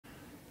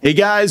Hey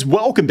guys,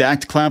 welcome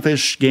back to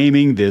Clownfish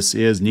Gaming. This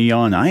is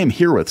Kneon. I am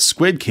here with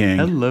SquidKing.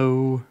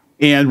 Hello.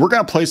 And we're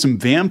going to play some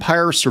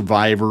Vampire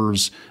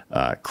Survivors,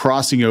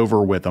 crossing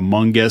over with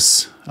Among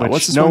Us.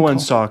 Which no one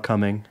saw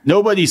coming.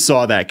 Nobody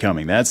saw that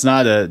coming. That's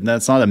not a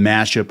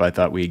mashup I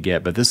thought we'd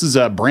get. But this is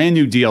a brand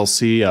new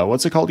DLC.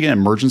 What's it called again?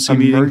 Emergency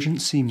Meeting?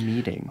 Emergency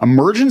Meeting.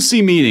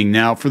 Emergency Meeting.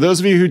 Now, for those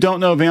of you who don't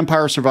know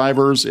Vampire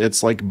Survivors,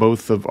 it's like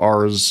both of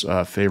ours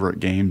favorite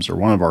games, or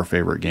one of our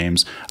favorite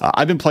games.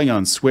 I've been playing it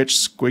on Switch.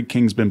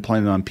 SquidKing's been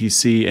playing it on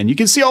PC. And you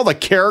can see all the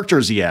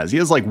characters he has. He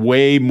has like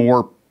way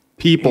more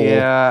people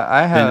than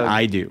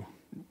I do.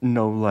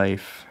 No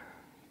life.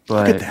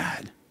 But look at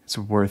that. It's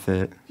worth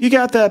it. You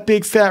got that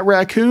big fat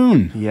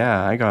raccoon.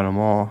 Yeah, I got them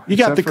all. You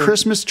got the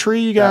Christmas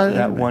tree. You got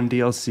that one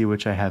DLC,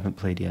 which I haven't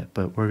played yet,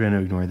 but we're going to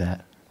ignore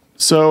that.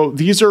 So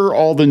these are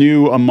all the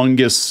new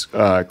Among Us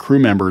crew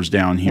members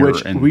down here.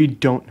 Which we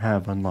don't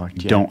have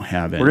unlocked yet. Don't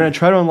have it. We're going to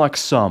try to unlock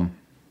some.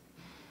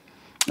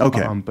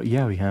 Okay. But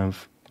yeah, we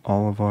have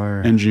all of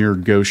our... Engineer,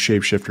 Ghost,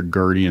 Shapeshifter,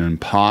 Guardian,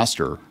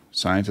 Impostor,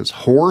 Scientist,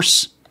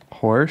 Horse,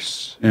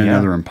 and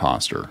another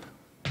Impostor.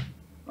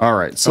 All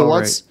right, so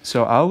let's.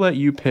 So I'll let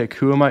you pick.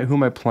 Who am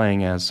I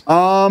playing as?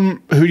 Who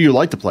do you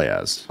like to play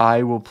as?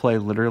 I will play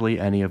literally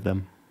any of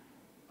them.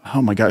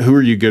 Oh my god, who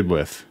are you good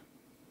with?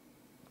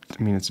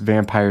 I mean, it's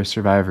Vampire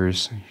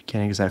Survivors. You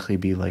can't exactly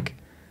be like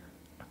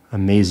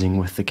amazing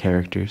with the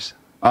characters.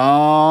 Yeah,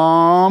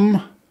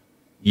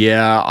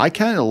 I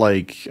kind of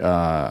like.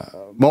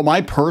 Well,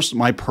 my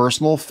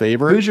personal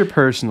favorite. Who's your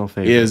personal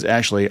favorite? Is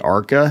actually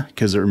Arca,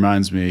 because it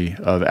reminds me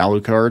of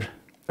Alucard.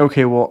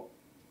 Okay, well.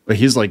 But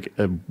he's like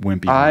a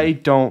wimpy. I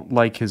don't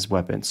like his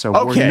weapon, so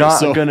we're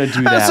not going to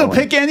do that. So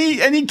pick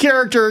any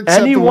character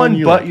except anyone the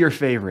one but like. Your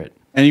favorite.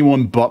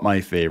 Anyone but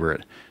my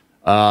favorite.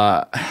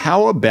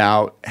 How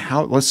about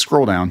let's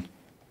scroll down.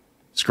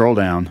 Scroll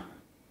down.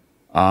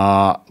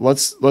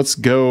 Let's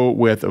go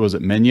with, was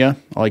it Mina?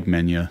 I like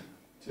Mina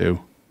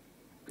too.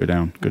 Go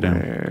down.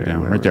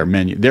 Right there,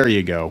 Mina. There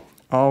you go.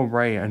 All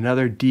right,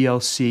 another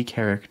DLC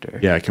character.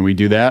 Yeah, can we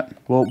do that?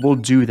 Well, we'll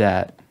do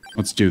that.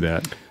 Let's do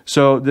that.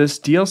 So this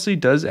DLC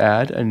does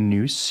add a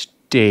new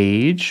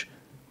stage,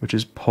 which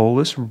is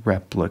Polis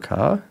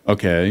Replica.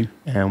 Okay.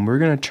 And we're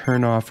going to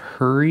turn off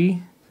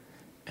Hurry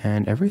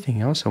and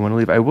everything else I want to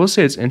leave. I will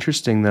say it's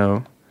interesting,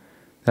 though,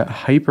 that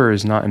Hyper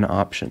is not an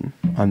option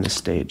on this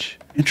stage.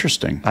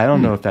 Interesting. I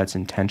don't know if that's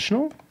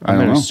intentional. I'm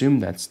going to assume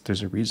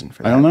there's a reason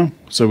for that. I don't know.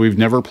 So we've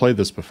never played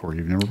this before.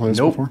 You've never played this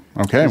before?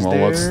 Okay,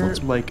 well,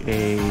 let's like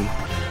a...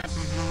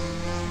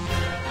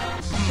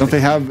 Don't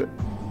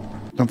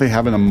they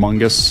have an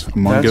Among Us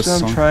song? That's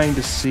what I'm trying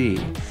to see.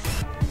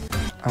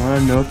 I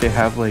want to know if they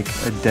have like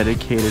a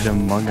dedicated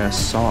Among Us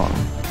song.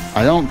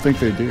 I don't think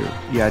they do.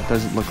 Yeah, it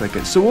doesn't look like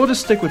it. So we'll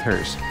just stick with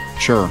hers.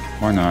 Sure,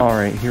 why not? All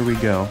right, here we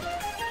go.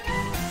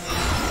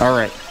 All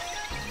right.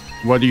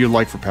 What do you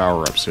like for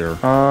power-ups here?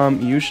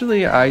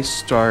 Usually I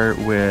start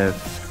with...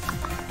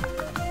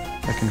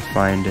 I can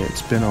find it.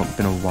 It's been a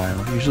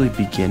while. Usually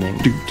beginning.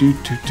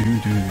 Beginning.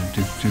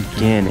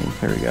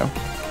 There we go.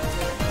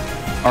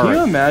 Can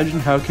you imagine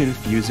how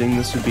confusing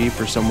this would be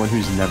for someone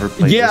who's never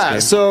played this game? Yeah,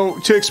 so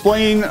to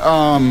explain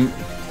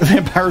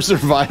Vampire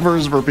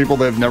Survivors for people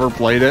that have never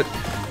played it,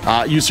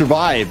 you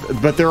survive,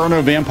 but there are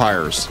no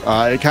vampires.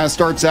 It kind of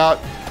starts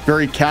out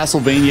very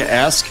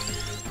Castlevania-esque,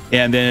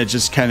 and then it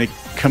just kind of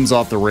comes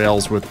off the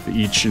rails with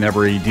each and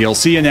every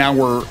DLC, and now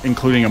we're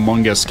including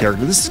Among Us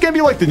characters. This is going to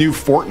be like the new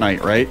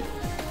Fortnite, right?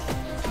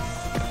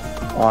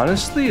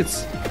 Honestly,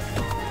 it's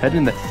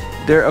heading the...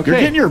 Okay. You're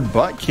getting your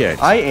butt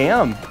kicked. I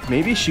am.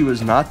 Maybe she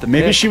was not the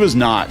Maybe pick. she was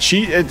not.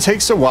 It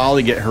takes a while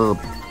to get her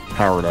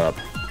powered up.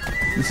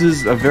 This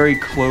is a very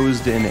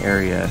closed-in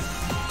area.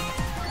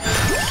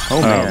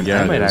 Oh man,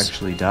 yeah, I might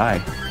actually die.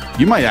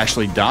 You might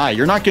actually die.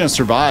 You're not going to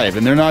survive,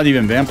 and they're not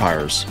even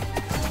vampires.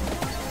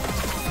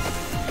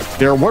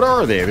 What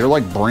are they? They're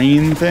like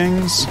brain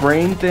things?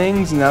 Brain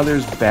things, now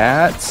there's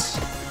bats.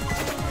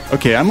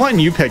 Okay, I'm letting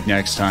you pick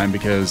next time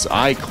because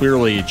I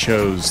clearly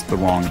chose the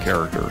wrong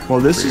character. Well,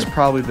 this is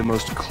probably the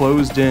most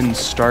closed-in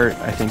start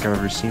I think I've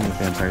ever seen with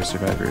Vampire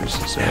Survivors.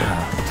 So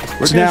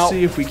we're going to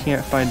see if we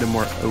can't find a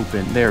more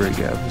open... There we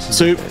go.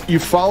 So you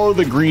follow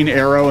the green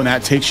arrow, and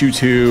that takes you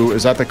to...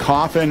 Is that the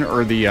coffin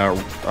or the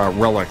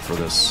relic for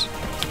this?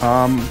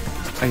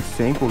 I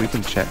think... Well, we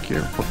can check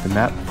here. Flip the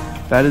map.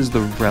 That is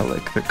the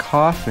relic. The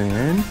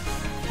coffin...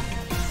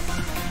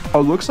 Oh,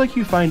 looks like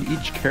you find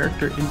each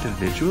character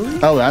individually?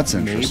 Oh, that's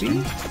interesting.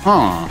 Maybe?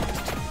 Huh.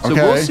 Okay. So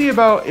we'll see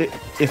about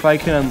if I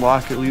can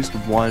unlock at least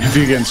one. If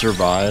you can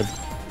survive.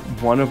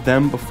 One of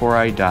them before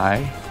I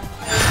die.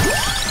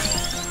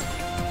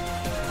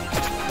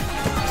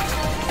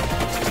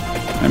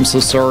 I'm so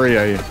sorry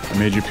I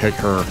made you pick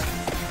her.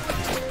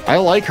 I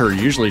like her.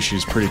 Usually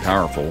she's pretty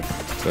powerful,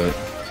 but...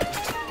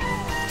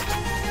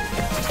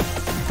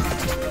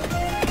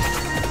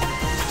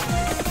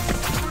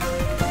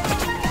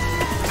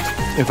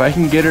 If I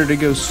can get her to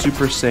go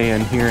Super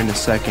Saiyan here in a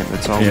second,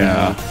 that's all we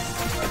need.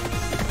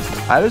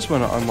 I just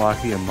want to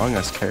unlock the Among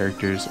Us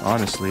characters,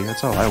 honestly.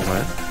 That's all I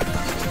want.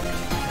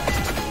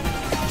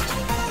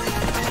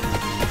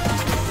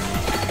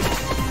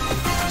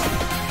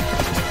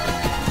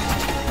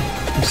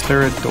 Is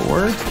there a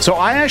door? So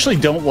I actually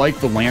don't like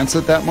the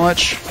Lancet that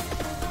much.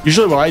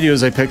 Usually what I do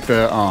is I pick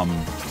the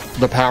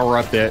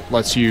power-up that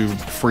lets you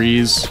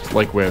freeze,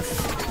 like with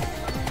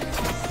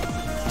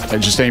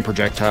just any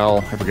projectile.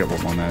 I forget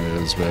what one that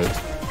is, but...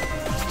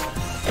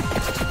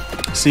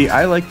 See,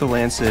 I like the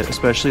Lancet,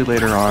 especially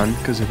later on,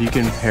 because if you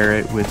can pair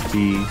it with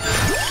the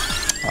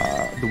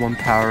one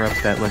power-up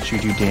that lets you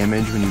do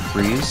damage when you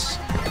freeze,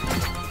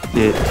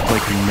 it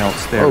like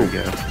melts. There we go.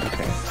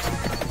 Okay.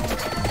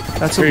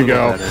 That's a little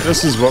better.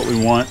 This is what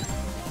we want.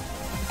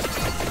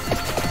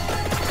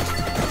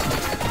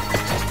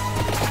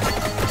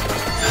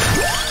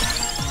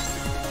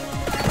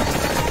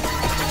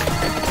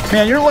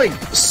 Man, you're like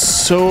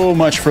so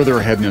much further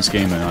ahead in this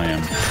game than I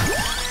am.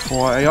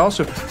 Well,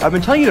 I've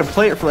been telling you to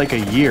play it for like a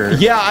year.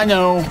 Yeah, I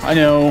know.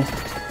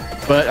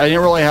 But I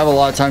didn't really have a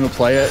lot of time to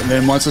play it, and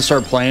then once I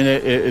started playing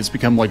it, it's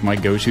become like my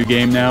go-to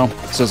game now.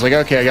 So it's like,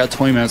 okay, I got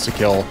 20 minutes to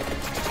kill.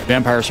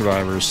 Vampire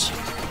Survivors.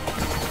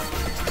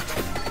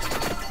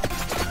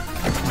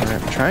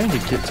 Alright, I'm trying to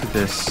get to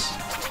this.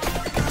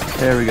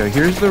 There we go.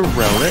 Here's the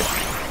relic.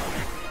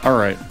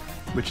 Alright.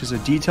 Which is a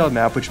detailed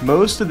map, which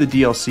most of the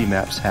DLC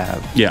maps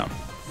have. Yeah.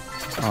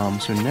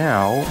 So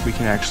now we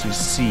can actually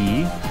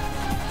see...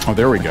 Oh,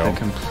 there we go. The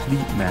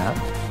complete map.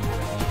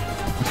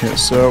 Okay,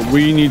 so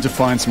we need to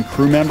find some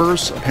crew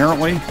members,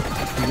 apparently.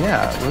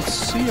 Yeah, let's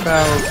see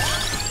about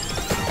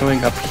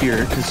going up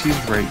here, because he's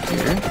right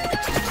here.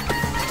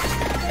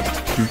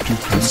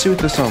 Let's see what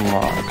this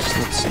unlocks.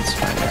 Let's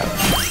find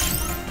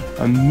out.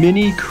 A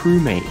mini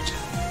crewmate.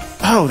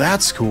 Oh,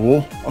 that's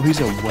cool. Oh, he's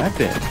a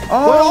weapon.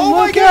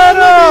 Oh, look at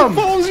him! He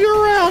follows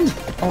you around.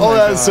 Oh,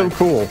 that is so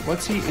cool.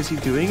 Is he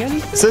doing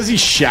anything? It says he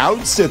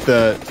shouts at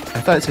the...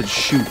 I thought it said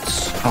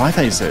shoots. Oh, I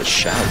thought he said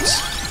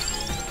shouts.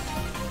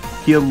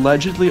 He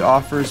allegedly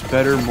offers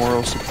better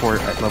moral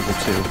support at level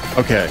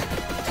 2. Okay.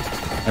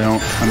 I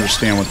don't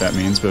understand what that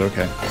means, but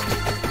okay.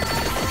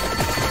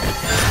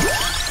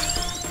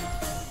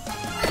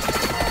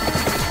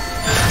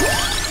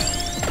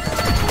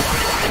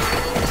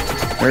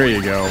 There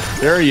you go.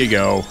 There you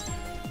go.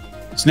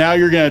 So now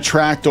you're going to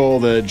attract all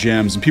the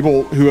gems, and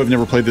people who have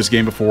never played this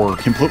game before are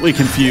completely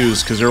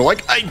confused because they're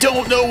like, I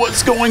don't know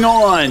what's going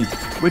on.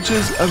 Which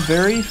is a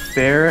very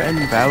fair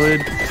and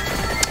valid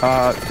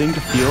thing to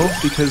feel,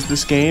 because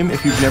this game,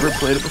 if you've never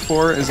played it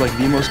before, is like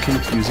the most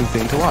confusing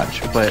thing to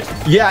watch. But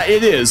yeah,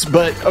 it is.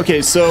 But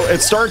okay, so it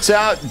starts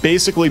out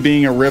basically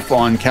being a riff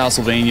on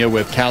Castlevania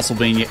with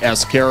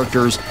Castlevania-esque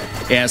characters,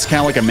 and it's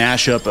kind of like a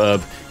mashup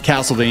of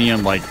Castlevania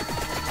and like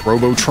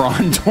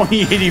Robotron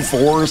 2084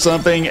 or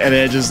something, and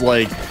it just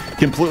like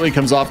completely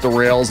comes off the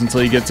rails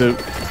until you get to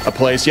a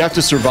place. You have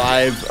to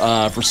survive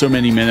for so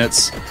many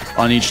minutes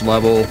on each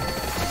level,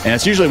 and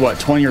it's usually what,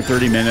 20 or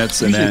 30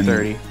 minutes, and then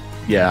 30.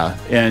 Yeah,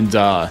 and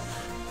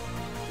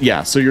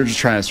yeah, so you're just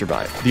trying to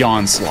survive the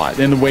onslaught,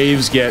 and the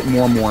waves get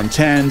more and more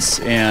intense,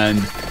 and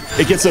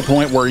it gets to a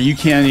point where you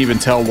can't even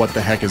tell what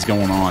the heck is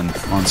going on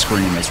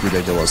screen. It's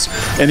ridiculous.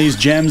 And these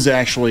gems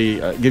actually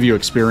give you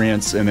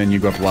experience, and then you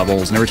go up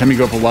levels, and every time you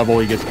go up a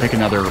level, you get to pick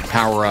another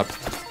power-up.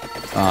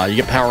 You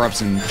get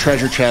power-ups in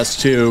treasure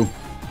chests, too,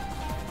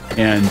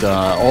 and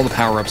all the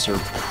power-ups are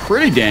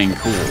pretty dang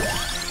cool.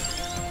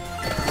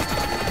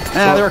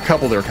 There are a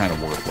couple that are kind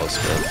of worthless,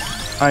 but...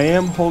 I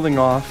am holding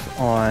off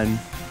on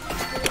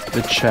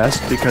the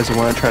chest because I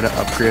want to try to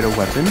upgrade a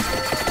weapon.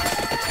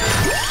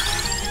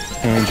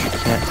 And you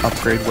can't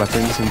upgrade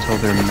weapons until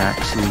they're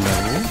max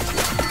level.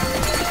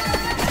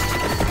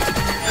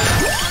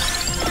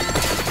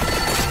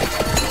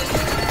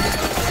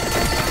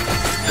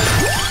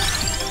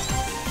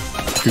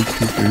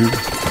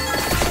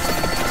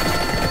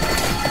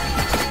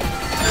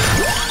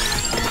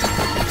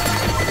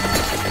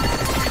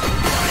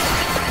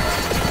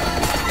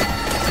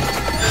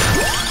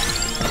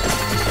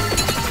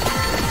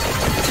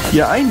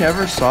 Yeah, I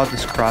never saw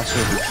this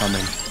crossover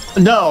coming.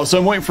 No, so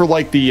I'm waiting for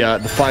like the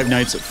Five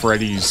Nights at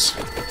Freddy's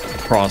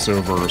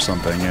crossover or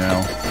something, you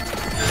know.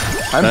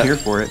 I'm here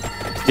for it.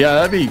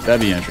 Yeah, that'd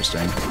be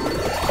interesting.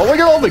 Oh, look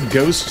at all the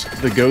ghost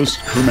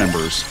crew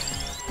members.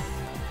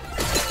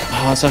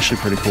 Oh, that's actually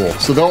pretty cool.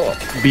 So they'll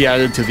be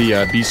added to the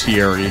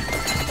bestiary.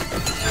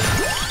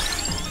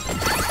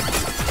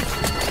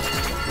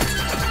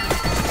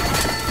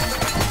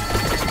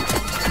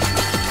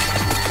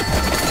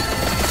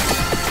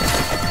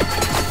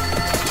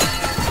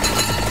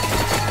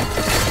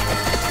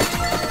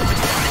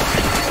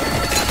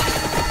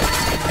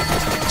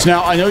 So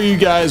now, I know you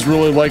guys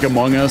really like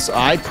Among Us.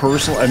 I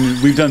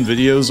mean, we've done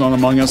videos on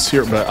Among Us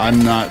here, but I'm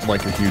not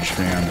like a huge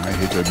fan. I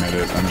hate to admit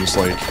it. I'm just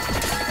like,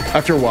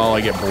 after a while,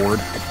 I get bored.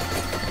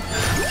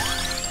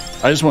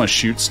 I just want to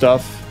shoot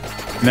stuff.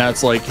 And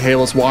that's like, hey,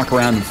 let's walk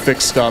around and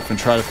fix stuff and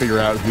try to figure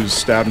out who's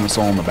stabbing us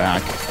all in the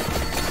back.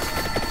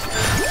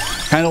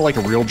 Kind of like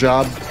a real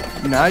job.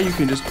 Now you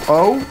can just,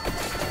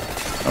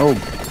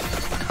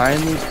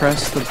 kindly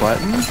press the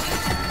button.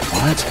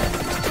 What?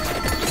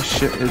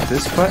 Shit, is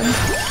this button?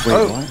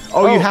 Wait, what?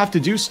 Oh, you have to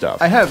do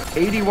stuff. I have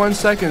 81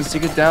 seconds to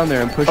get down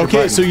there and push a button.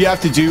 Okay, so you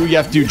have to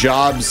do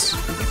jobs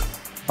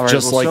All right,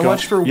 just well, like so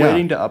much for yeah.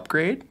 waiting to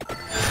upgrade.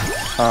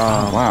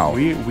 Wow.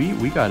 We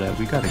gotta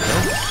go.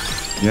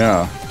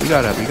 Yeah. We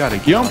gotta.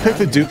 Get You don't on pick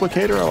that. the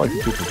duplicator? I like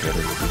the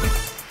duplicator.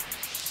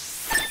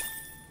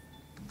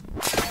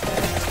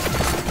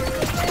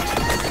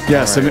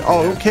 Yes.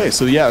 All right, okay.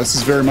 So yeah, this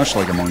is very much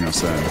like Among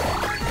Us then.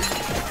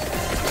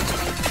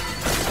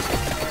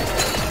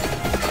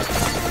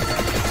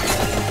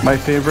 My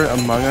favorite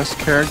Among Us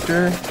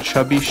character,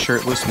 chubby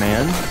shirtless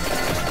man.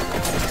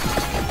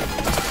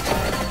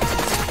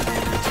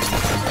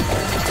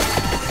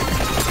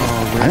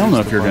 I don't know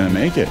if you're gonna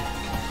make it.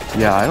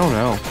 Yeah, I don't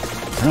know.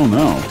 I don't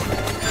know.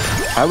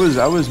 I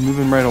was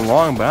moving right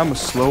along, but I'm a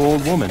slow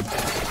old woman.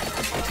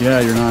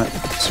 Yeah, you're not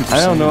super.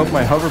 I don't know if sane.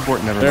 my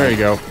hoverboard never. There you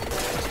go.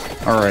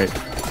 All right.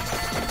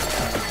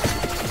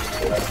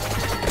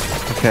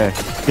 Okay.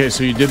 Okay,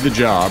 so you did the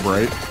job,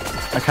 right?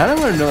 I kind of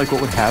want to know like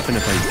what would happen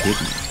if I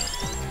didn't.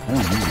 I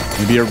don't know.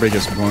 Maybe everybody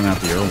gets blown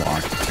out the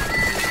airlock.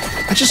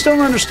 I just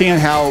don't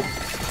understand how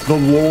the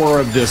lore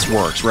of this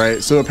works,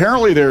 right? So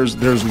apparently there's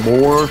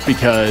lore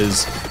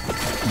because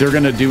they're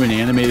gonna do an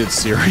animated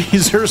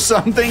series or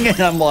something, and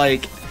I'm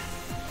like,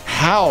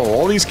 how?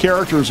 All these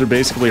characters are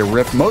basically a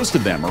riff. Most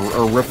of them are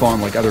a riff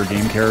on like other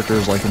game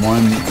characters. Like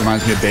one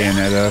reminds me of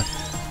Bayonetta,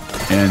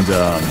 and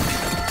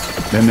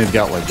then they've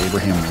got like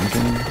Abraham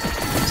Lincoln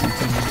or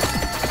something.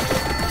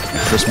 A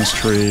Christmas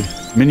tree.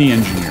 Mini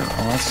Engineer.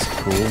 Oh, that's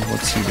cool.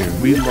 What's he do?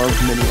 We love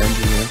Mini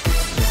Engineer.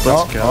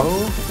 Let's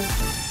go.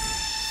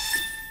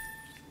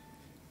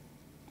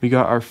 We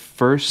got our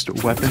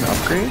first weapon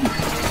upgrade.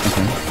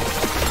 Okay.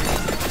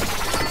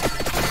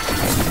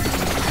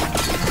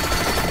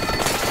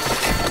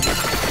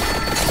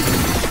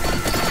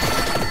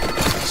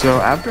 So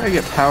after I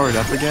get powered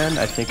up again,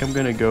 I think I'm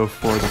gonna go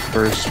for the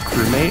first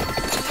crewmate.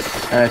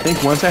 And I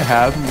think once I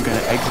have him, I'm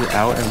gonna exit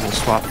out and we'll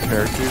swap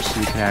characters so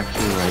you can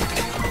actually like,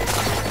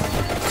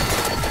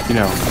 you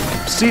know,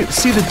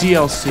 see the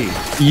DLC.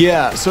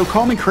 Yeah, so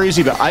call me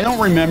crazy, but I don't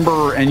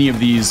remember any of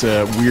these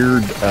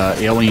weird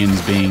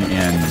aliens being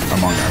in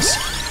Among Us.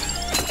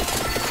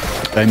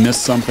 Did I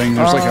missed something?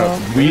 There's like a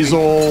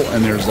weasel,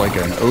 and there's like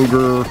an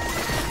ogre,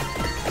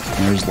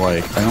 and there's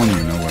like, I don't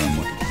even know what I'm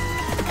looking for.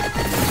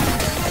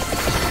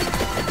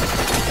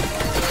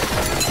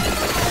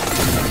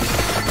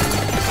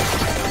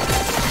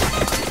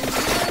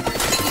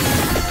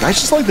 I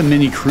just like the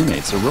mini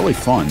crewmates. They're really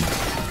fun.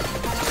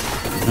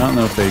 I don't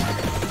know if they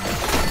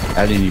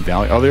add any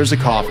value. Oh, there's a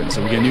coffin,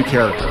 so we get a new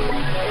character.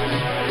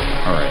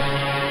 All right.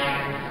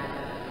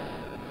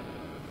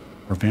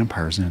 Or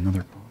vampires in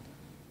another.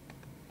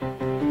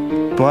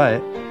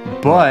 But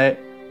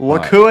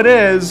look who it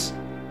is.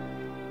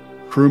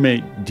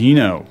 Crewmate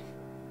Dino.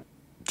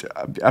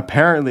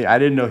 Apparently, I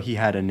didn't know he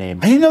had a name.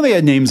 I didn't know they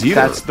had names either.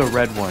 That's the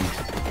red one.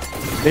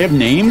 They have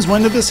names?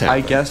 When did this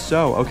happen? I guess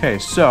so. Okay,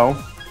 so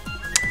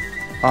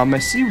I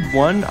see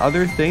one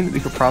other thing that we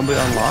could probably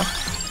unlock,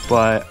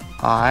 but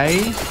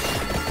I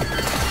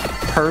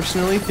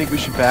personally think we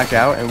should back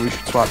out and we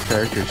should swap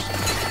characters.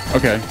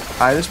 Okay.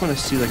 I just want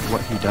to see like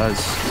what he does.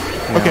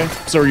 you know? Okay.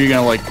 So are you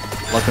gonna like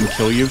let them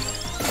kill you?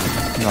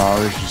 No, I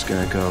was just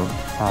gonna go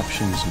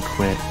options and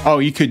quit. Oh,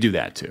 you could do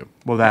that too.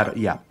 Well, that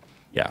yeah.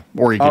 Yeah.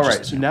 Or you could All just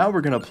right, so now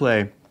we're gonna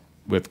play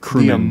with the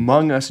crewmen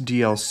Among Us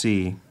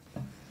DLC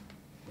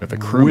with a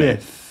crewmate.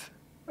 with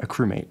a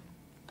crewmate.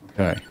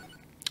 Okay.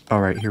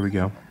 All right, here we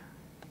go.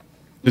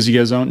 Does he get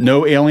his own?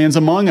 No aliens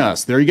among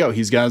us. There you go.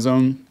 He's got his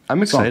own.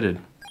 I'm excited.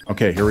 song.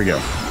 Okay, here we go.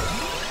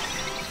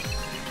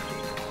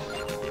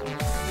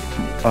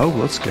 Oh,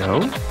 let's go.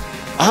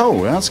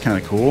 Oh, that's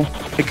kind of cool.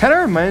 It kind of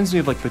reminds me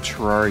of like the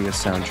Terraria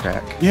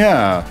soundtrack.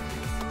 Yeah.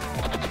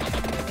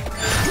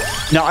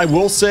 Now, I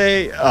will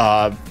say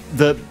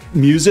the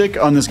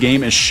music on this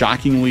game is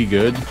shockingly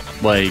good.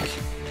 Like,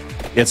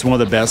 it's one of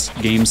the best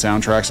game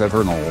soundtracks I've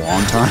heard in a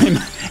long time.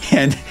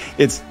 And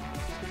it's...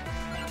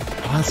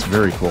 Oh, that's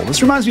very cool.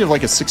 This reminds me of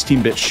like a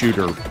 16-bit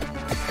shooter.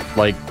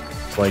 Like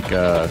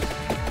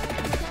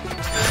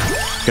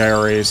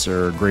Gyarace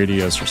or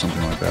Gradius or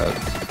something like that.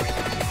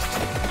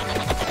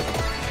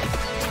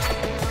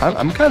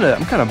 I'm kind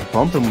of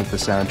bumping with the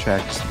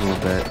soundtrack just a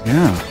little bit.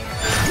 Yeah.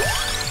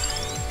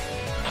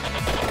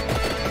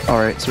 All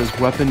right, so his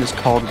weapon is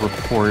called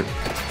Report.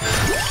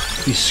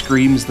 He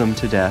screams them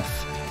to death.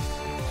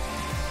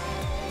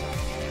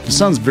 It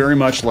sounds very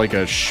much like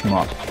a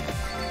shmup.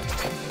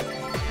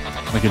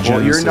 Like a Genesis.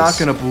 Well, you're not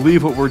gonna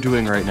believe what we're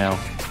doing right now.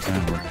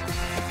 Yeah.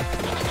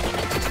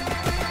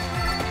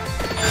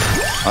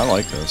 I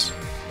like this.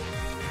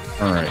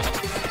 All right.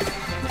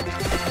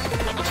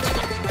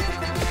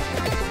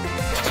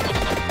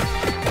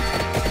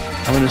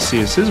 I want to see,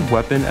 is his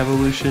weapon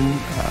evolution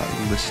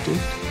listed?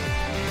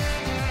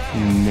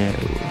 No.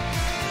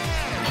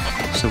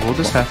 So we'll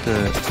just have to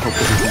hope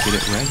that we can get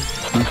it right.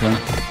 Okay.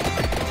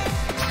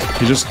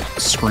 He just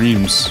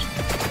screams.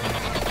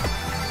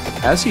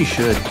 As he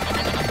should.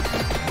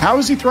 How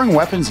is he throwing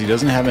weapons? He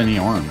doesn't have any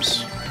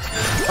arms.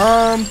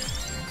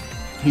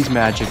 He's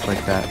magic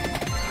like that.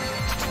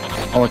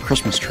 Oh, a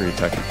Christmas tree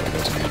technically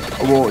doesn't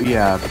he? Well,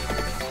 yeah.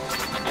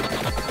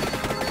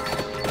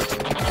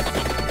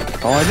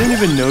 Oh, I didn't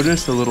even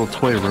notice the little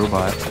toy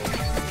robot.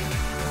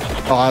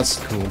 Oh, that's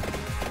cool.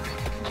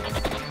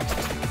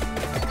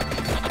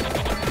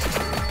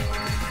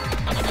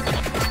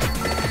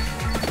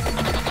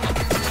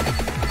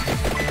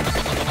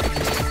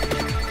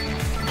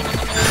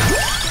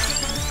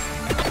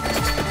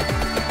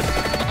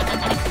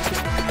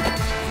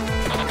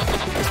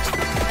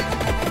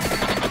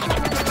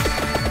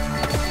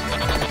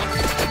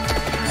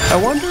 I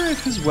wonder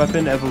if his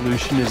weapon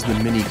evolution is the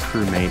mini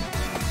crewmate.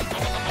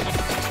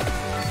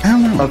 I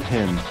don't know. Of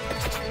him.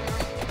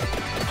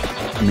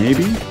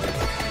 Maybe?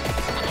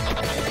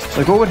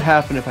 Like, what would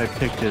happen if I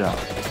picked it up?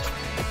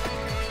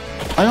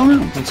 I don't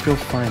know. Let's go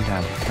find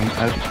out.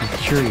 I'm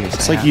curious.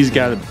 It's like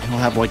he'll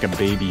have like a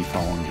baby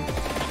following him.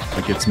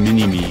 Like it's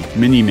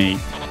mini-mate.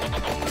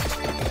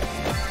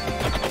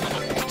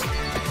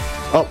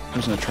 Oh,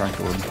 there's an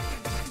attractor orb.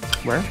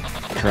 Where?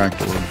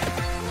 Attractor orb.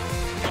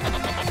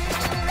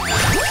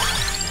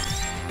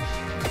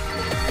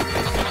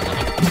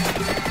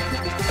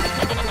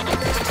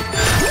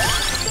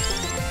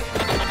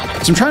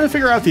 So I'm trying to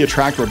figure out the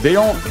attractor. They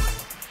don't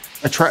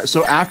attract.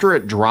 So after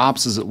it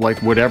drops, is it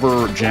like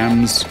whatever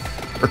gems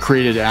are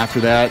created after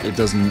that? It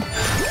doesn't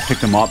pick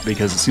them up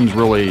because it seems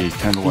really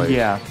kind of like.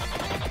 Yeah.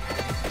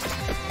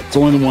 It's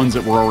only the ones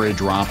that were already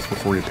dropped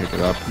before you pick it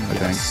up,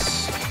 I think,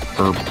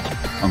 or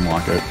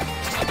unlock it.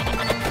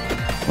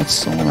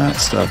 What's all that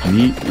stuff?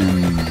 Meat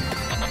and.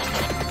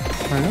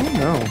 I don't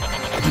know.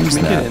 What is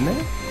Can we that? get in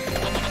there?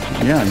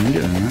 Yeah, you can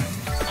get in there.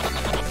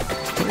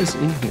 What is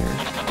in here?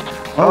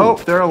 Oh,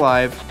 they're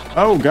alive.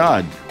 Oh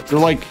God, they're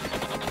like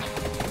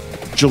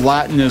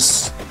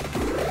gelatinous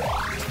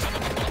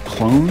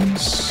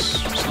clones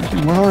or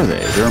something. What are they?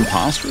 They're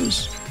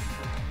imposters?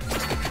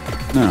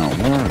 No,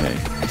 what are they?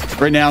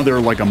 Right now, they're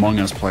like Among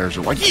Us players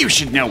are like, you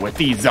should know what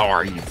these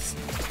are, you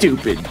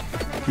stupid.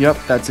 Yep,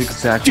 that's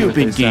exactly what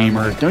Stupid they sound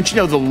gamer. like. Don't you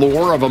know the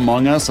lore of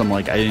Among Us? I'm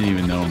like, I didn't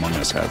even know Among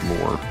Us had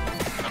lore.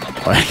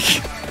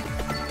 Like,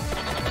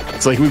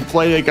 it's like we've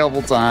played it a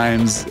couple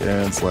times,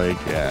 and it's like,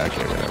 yeah,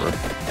 okay, whatever.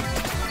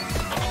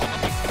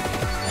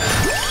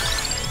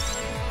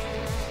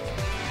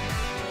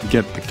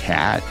 Get the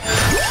cat.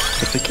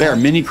 Get the cat. There,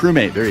 mini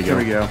crewmate. There you go. There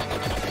we go.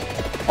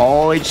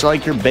 Oh, it's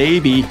like your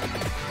baby.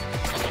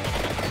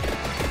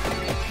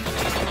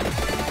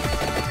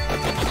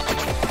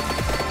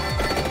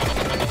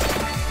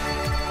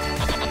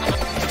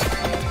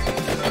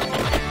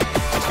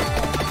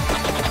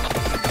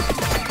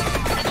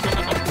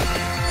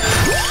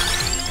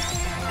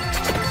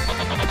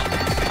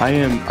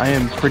 I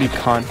am pretty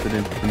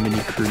confident that the mini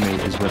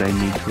crewmate is what I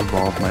need to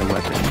evolve my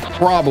weapon.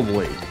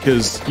 Probably,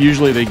 because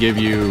usually they give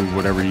you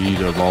whatever you need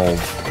to evolve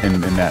in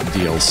that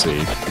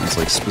DLC. It's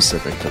like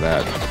specific to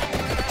that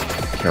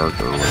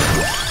character or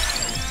whatever.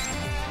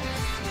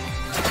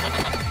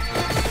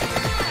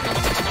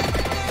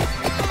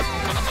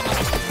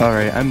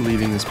 Alright, I'm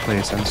leaving this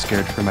place. I'm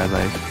scared for my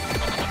life.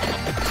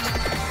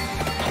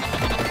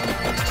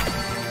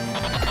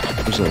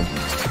 There's a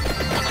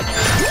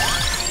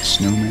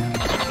snowman.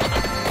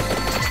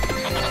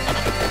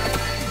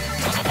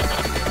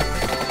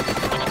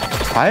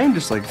 I am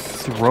just like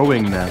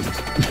throwing them.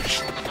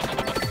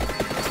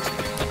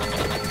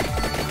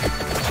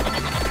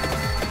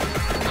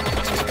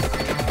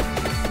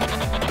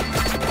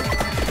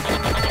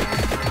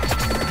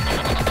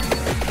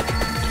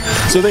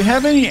 So they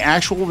have any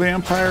actual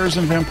vampires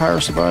and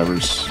Vampire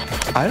Survivors?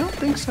 I don't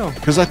think so.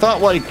 Because I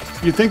thought, like,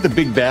 you'd think the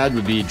big bad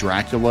would be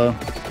Dracula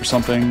or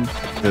something.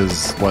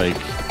 Because, like,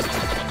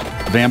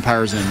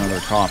 vampires in another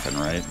coffin,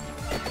 right?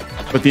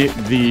 But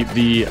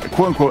the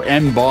quote-unquote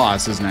end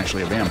boss isn't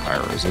actually a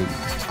vampire, is it?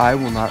 I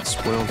will not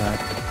spoil that.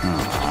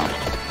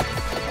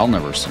 I'll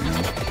never see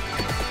him.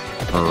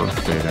 Or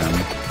they them.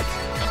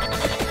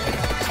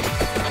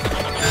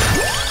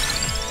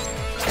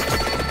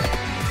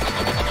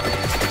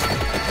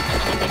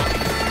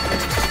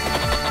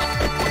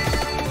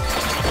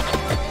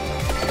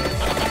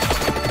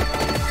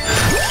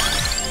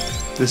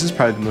 This is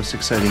probably the most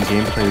exciting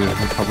gameplay we've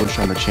ever published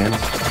on the channel.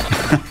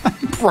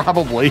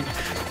 Probably.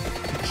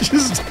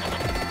 Just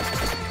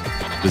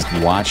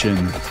watching.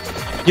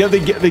 Yeah,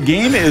 the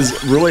game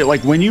is really,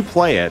 like, when you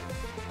play it.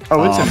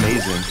 Oh, it's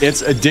amazing.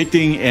 It's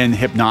addicting and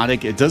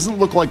hypnotic. It doesn't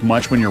look like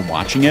much when you're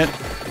watching it,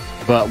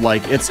 but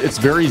like it's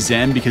very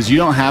zen because you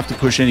don't have to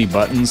push any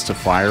buttons to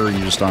fire. You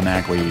just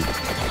automatically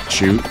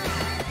shoot.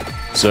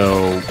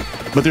 So,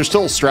 but there's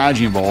still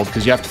strategy involved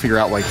because you have to figure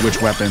out like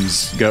which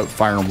weapons go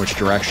fire in which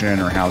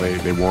direction or how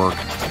they work.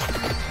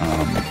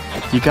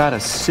 You gotta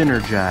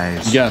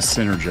synergize. You gotta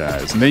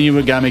synergize, and then you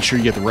gotta make sure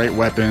you get the right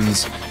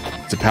weapons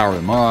to power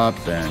them up.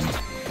 And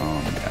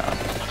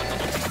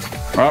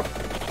yeah. Up.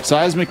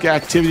 Seismic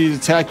activity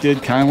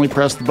detected. Kindly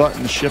press the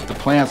button to shift the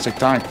planet's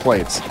tectonic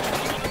plates.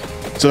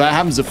 So that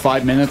happens at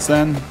 5 minutes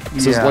then?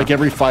 So it's like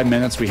every 5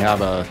 minutes we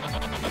have a...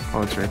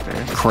 Oh, it's right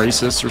there.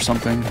 Crisis or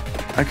something?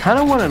 I kind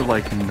of want to,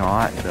 like,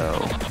 not,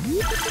 though.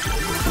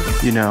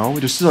 You know?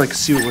 Just to, like,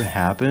 see what would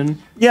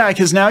happen. Yeah,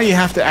 because now you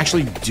have to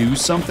actually do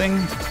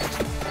something.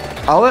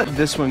 I'll let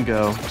this one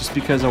go, just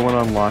because I want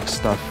to unlock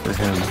stuff for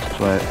him,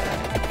 but...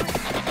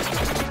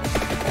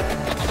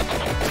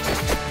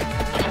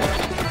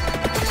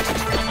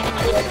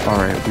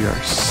 Alright, we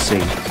are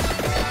safe.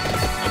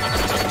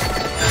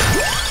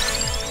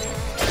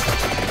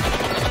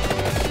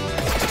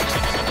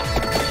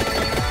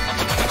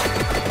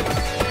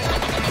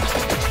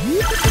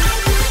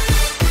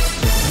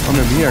 Oh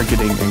no, we are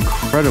getting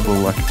incredible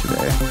luck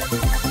today.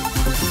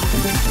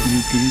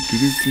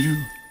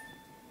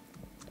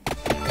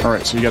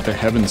 Alright, so you got the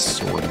Heaven's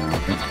Sword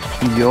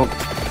now. Yup.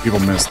 People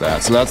miss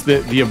that. So that's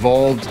the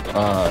evolved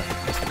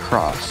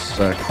Cross.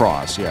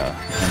 cross, yeah.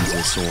 Ends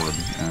the sword.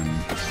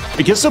 And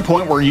it gets to a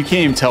point where you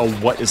can't even tell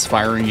what is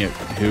firing at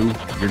who.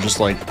 You're just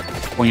like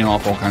flinging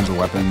off all kinds of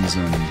weapons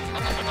and...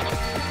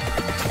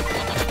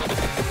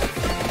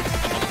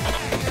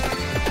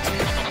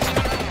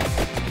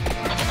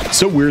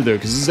 So weird though,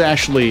 because this is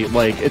actually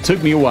like, it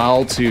took me a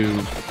while to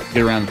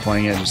get around to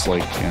playing it, just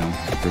like, you know,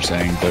 what they're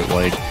saying, but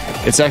like,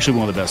 it's actually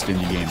one of the best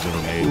indie games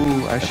ever made.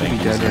 Ooh, I should be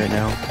dead right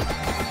now.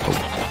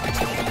 Oh.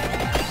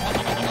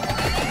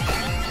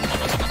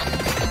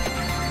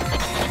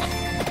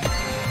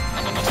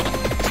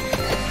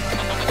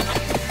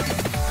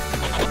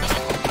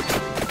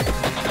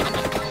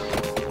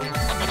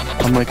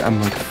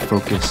 I'm like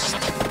focused.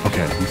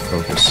 Okay, you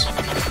focus.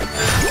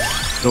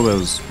 So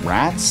those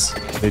rats?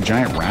 The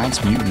giant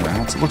rats? Mutant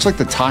rats? It looks like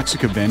the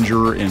Toxic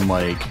Avenger in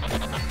like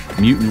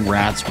mutant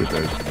rats with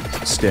a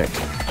stick.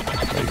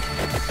 Like,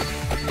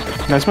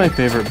 that's my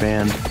favorite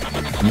band.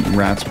 Mutant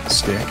rats with a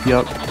stick?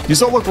 Yep.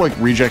 These all look like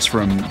rejects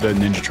from the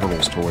Ninja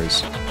Turtles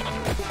toys.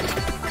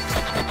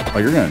 Oh,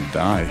 you're gonna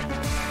die.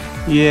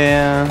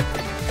 Yeah.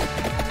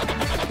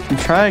 I'm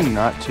trying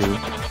not to.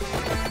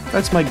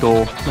 That's my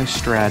goal, my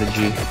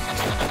strategy.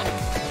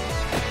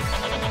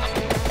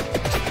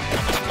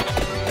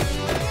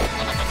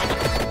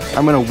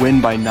 I'm gonna win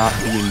by not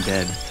being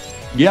dead.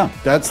 Yeah,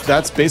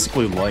 that's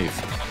basically life.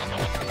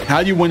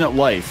 How do you win at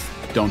life?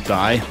 Don't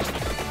die.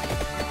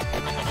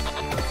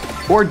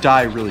 Or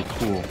die really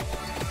cool.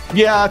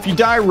 Yeah, if you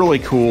die really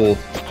cool.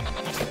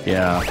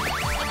 Yeah.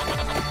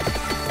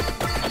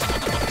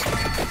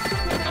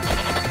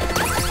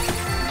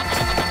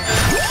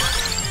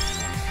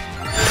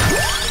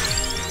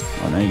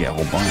 Oh, now you get a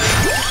whole bunch.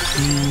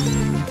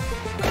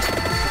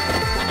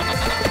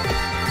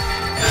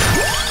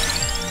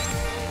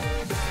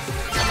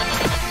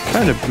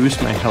 Trying to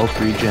boost my health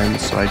regen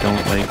so I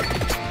don't like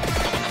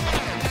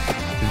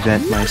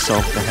vent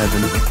myself to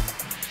heaven.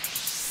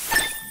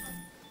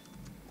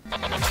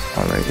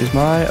 Alright, is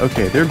my...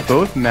 Okay, they're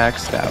both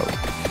maxed out.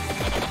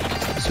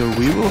 So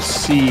we will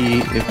see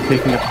if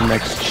picking up the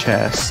next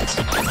chest,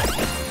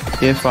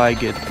 if I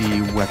get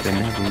the weapon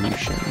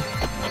evolution.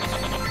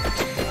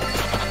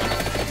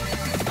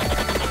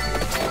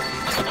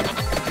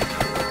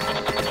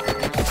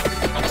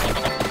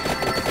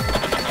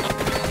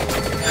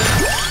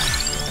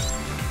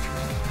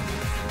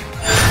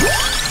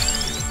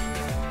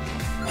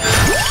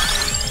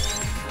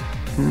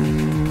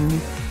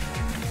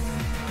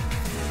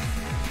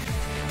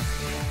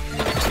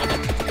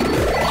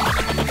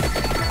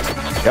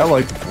 Yeah, I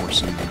like the Force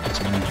Seed. It's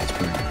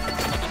pretty.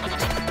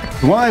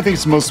 The one I think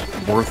is most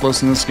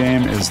worthless in this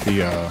game is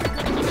the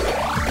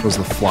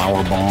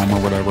flower bomb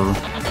or whatever.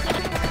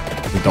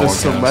 The dog The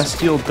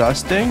celestial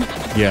dusting?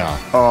 Yeah.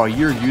 Oh,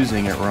 you're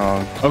using it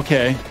wrong.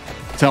 Okay.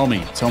 Tell me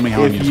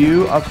how if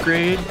you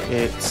upgrade,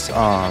 it's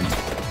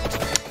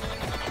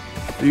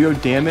you go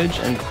damage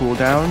and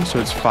cooldown, so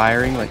it's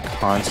firing like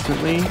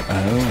constantly.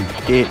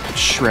 Oh. It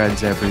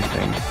shreds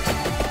everything.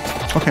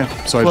 Okay,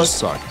 so I just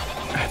suck.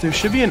 There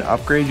should be an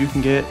upgrade you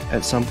can get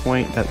at some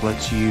point that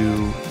lets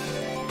you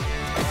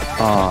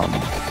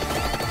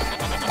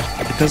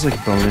it does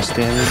like bonus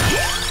damage.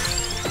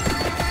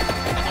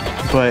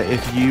 But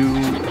if you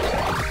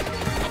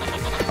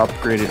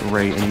upgrade it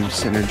right and you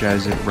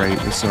synergize it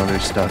right with some other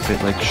stuff,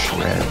 it like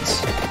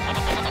shreds.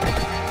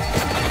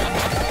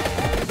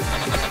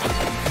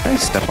 Can I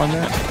step on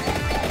that?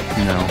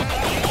 No.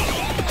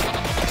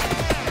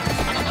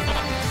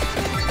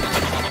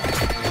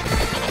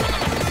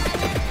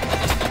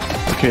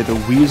 Okay, the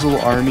weasel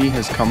army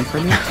has come for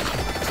me.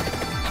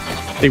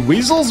 Hey,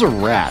 weasels or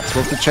rats?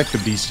 We'll have to check the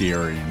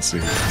bestiary and see.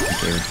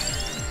 Okay.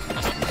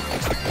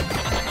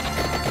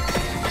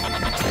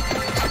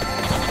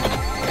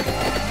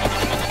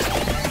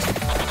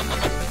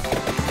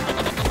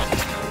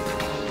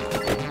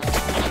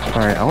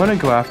 Alright, I want to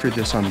go after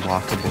this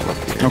unlockable up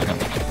here. Okay.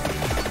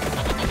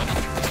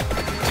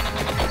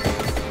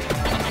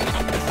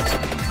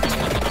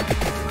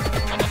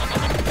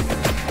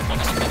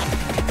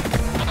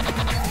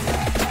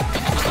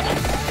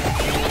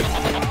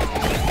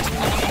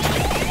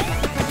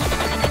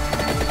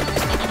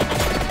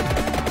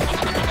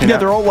 Yeah,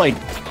 they're all like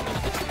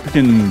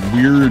freaking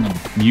weird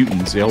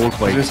mutants. They all look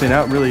like. I was gonna say,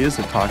 now it really is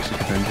a Toxic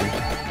Avenger.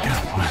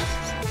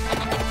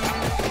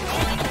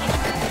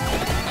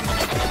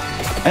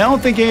 I don't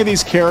think any of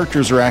these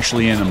characters are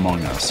actually in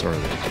Among Us, are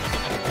they?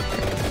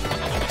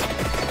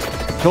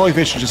 I feel like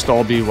they should just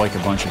all be like a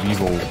bunch of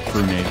evil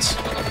crewmates.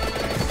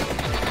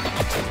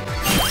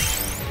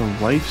 The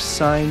life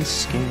sign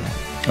scan.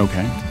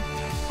 Okay.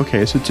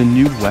 Okay, so it's a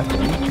new weapon.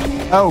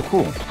 Oh,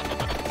 cool.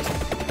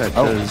 that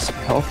does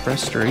health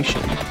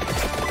restoration.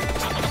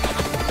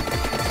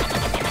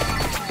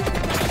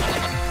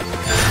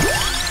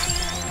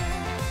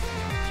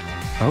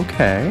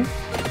 Okay.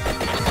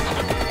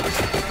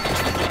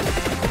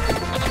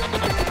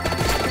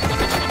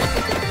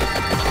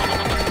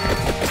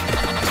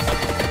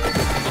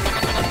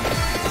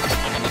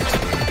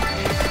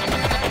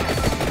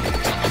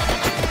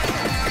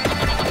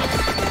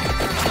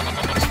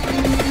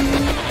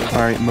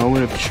 Alright,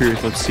 moment of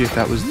truth. Let's see if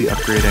that was the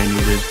upgrade I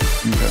needed.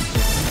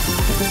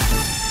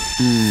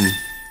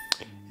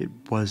 It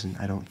wasn't,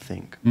 I don't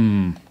think.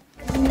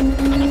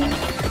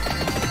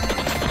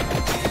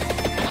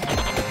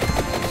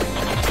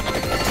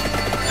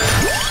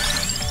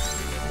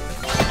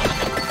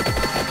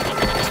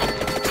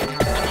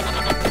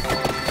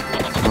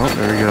 Oh,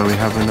 there we go. We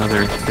have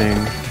another thing.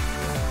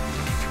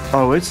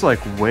 Oh, it's like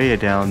way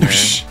down there.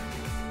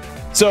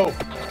 So,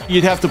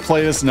 you'd have to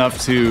play this enough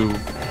to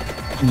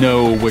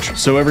know which.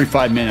 So every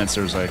 5 minutes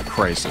there's a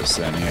crisis,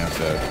 and you have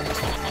to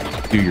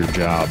do your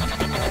job.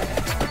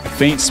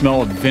 Faint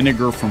smell of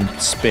vinegar from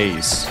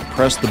space.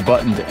 Press the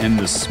button to end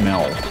the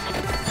smell.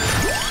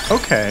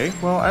 Okay,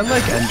 well, I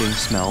like ending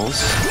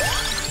smells.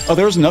 Oh,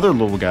 there's another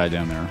little guy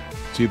down there.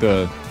 See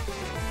the...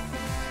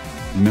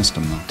 You missed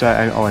him, though.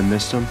 I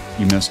missed him?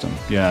 You missed him.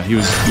 Yeah, he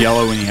was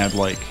yellow and he had,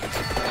 like...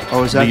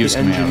 Oh, is that the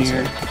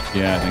engineer?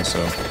 Yeah, I think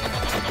so.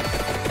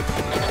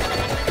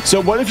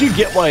 So what if you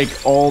get, like,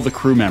 all the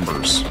crew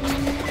members?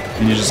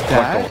 And you just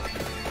collect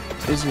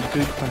That is a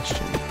good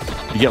question.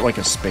 You get, like,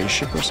 a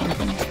spaceship or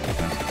something?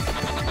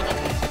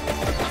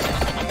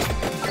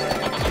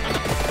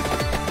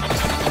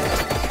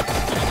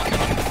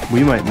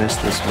 We might miss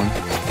this one.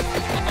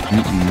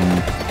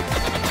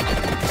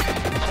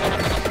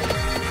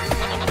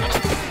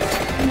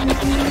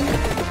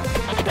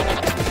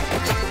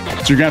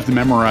 So you're gonna have to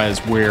memorize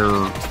where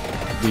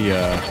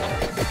the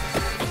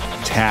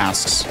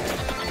tasks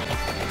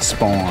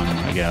spawn,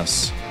 I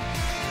guess.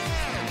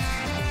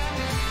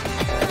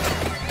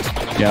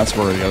 Yeah, that's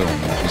where the other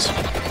one was.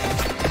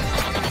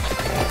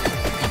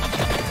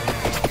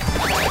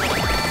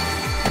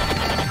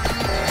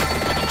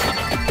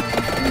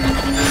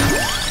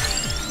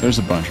 There's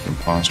a bunch of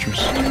imposters.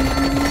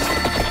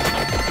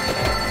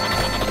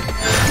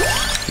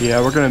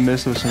 Yeah, we're gonna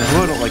miss this one. I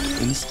really don't like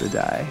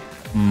insta-die.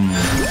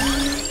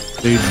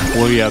 They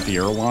blow you out the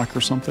airlock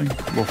or something?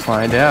 We'll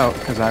find out,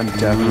 because I'm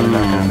definitely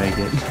not gonna make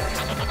it.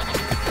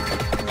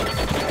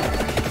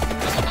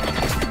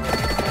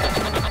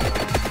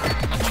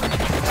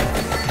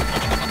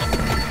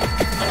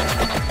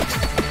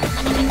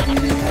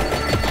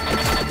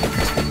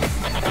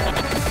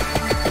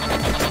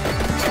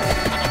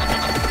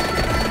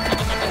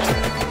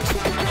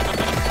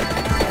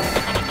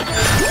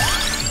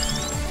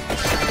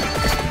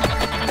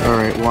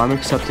 Alright, well, I'm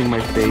accepting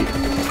my fate.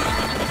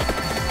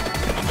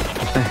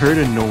 I heard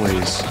a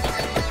noise.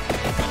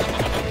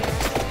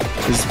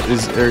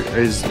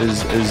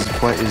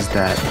 What is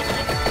that?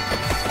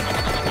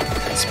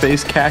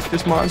 Space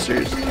cactus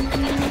monsters?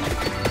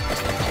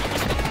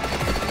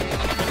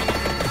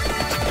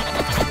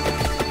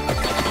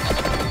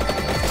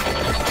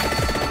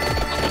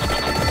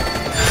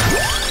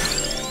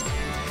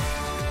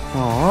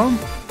 Aww.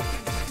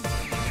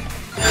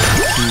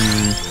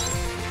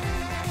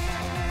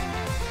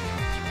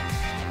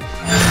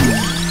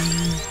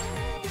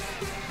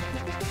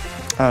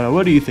 I don't know,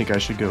 what do you think I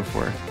should go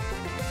for?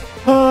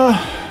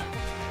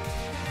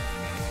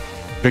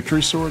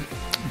 Victory sword?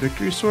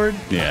 Victory sword?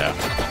 Yeah.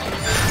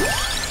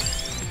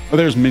 Oh,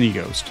 there's Mini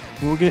Ghost.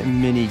 We'll get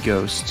Mini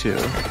Ghost too.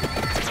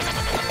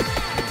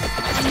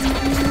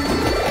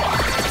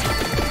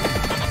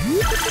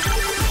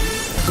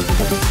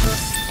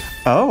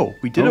 Oh,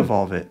 we did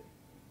evolve it.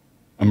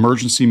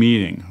 Emergency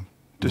meeting.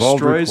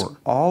 Destroys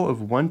all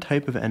of one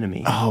type of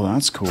enemy. Oh,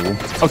 that's cool.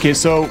 Okay,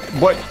 so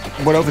what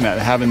opened that?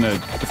 Having the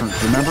different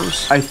crew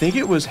members? I think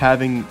it was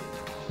having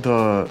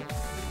the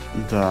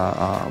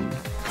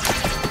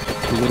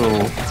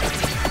little...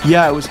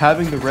 Yeah, it was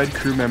having the red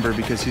crew member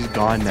because he's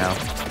gone now.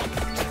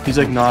 He's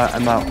like, I'm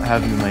not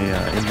having him in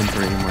my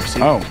inventory anymore.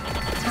 See? Oh.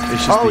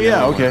 It's just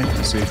yeah, okay.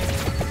 I see.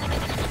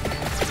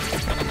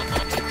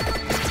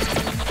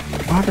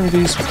 What are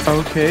these?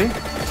 Okay.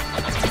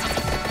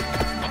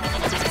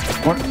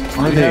 What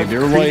are they?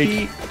 They're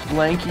creepy, like...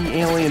 lanky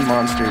alien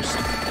monsters.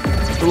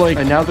 They're like...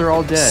 And now they're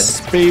all dead.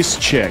 Space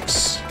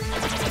chicks.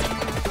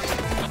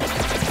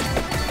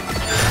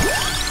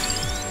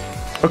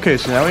 Okay,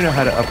 so now we know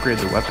how to upgrade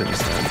the weapons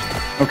then.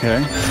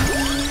 Okay.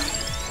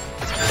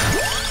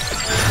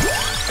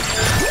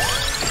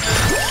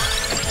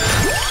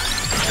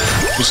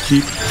 Just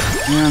keep...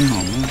 Yeah,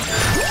 no.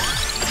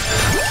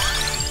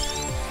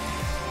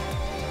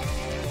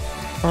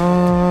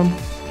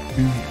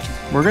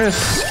 We're gonna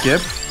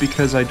skip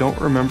because I don't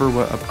remember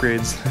what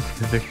upgrades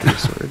the victory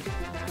sword.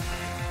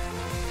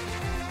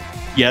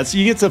 Yeah, so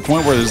you get to the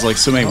point where there's like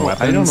so many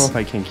weapons. I don't know if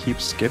I can keep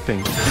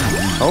skipping.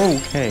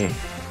 Okay.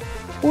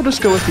 We'll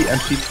just go with the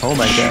empty tome,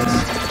 I guess.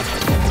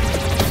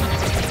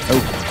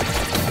 Oh.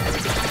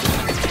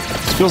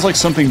 It feels like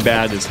something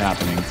bad is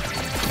happening.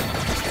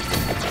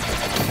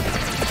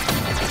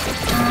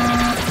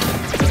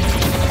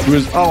 Who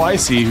is? Oh, I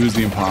see. Who's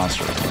the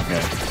imposter?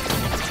 Okay.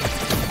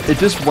 It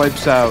just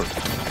wipes out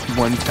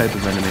one type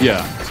of enemy.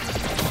 Yeah.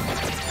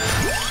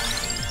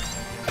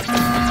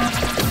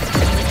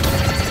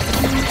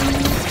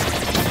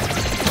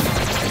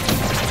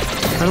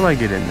 How do I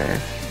get in there?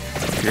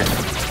 Here.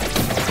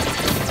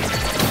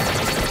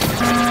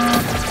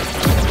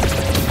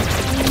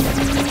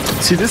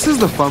 See, this is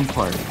the fun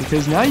part,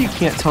 because now you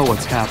can't tell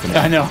what's happening.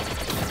 I know.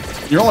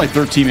 You're only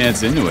 13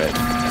 minutes into it.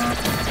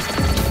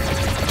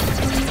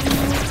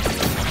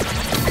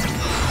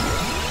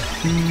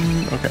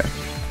 Okay.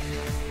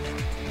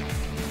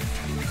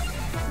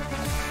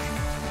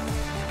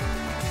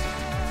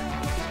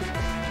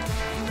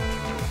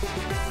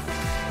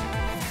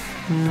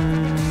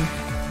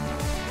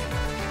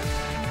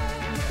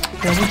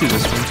 Yeah, we'll do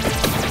this one.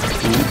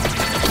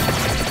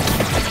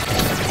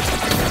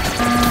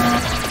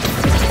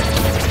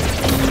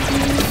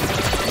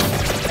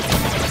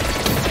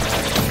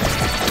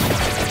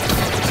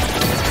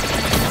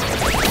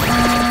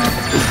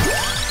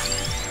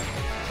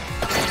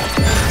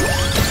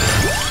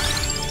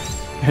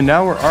 And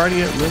now we're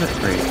already at limit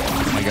rate.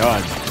 Oh my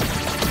god.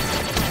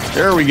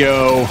 There we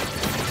go.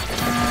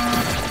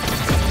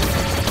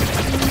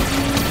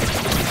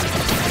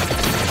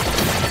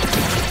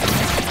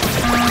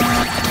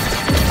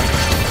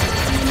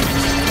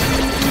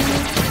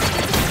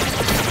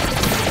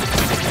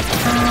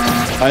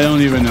 I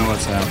don't even know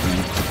what's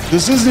happening.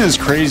 This isn't as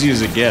crazy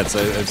as it gets.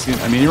 I've seen.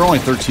 I mean, you're only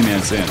 13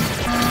 minutes in.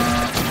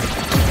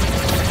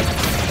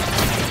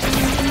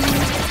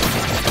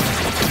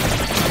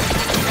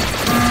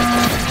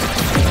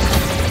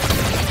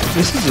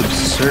 This is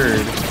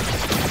absurd.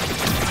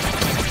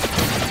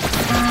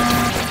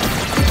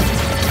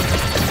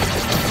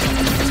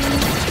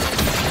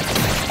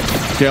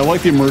 Okay, I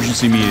like the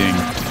emergency meeting.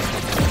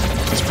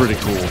 It's pretty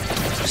cool.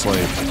 Just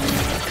like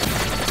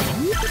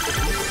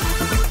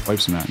wipe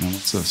some out. Now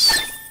what's this?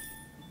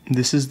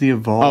 This is the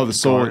evolved. Oh, the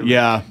solar. guard.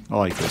 Yeah, I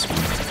like this one.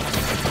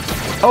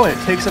 Oh, and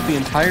it takes up the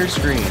entire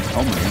screen.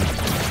 Oh my god.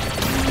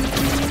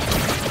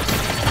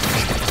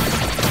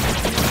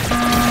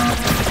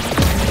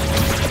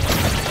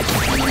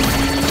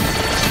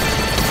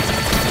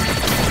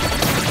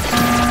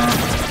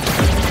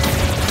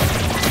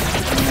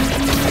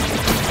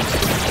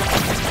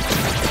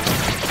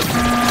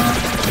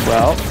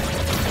 Well,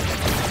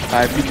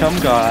 I've become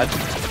God.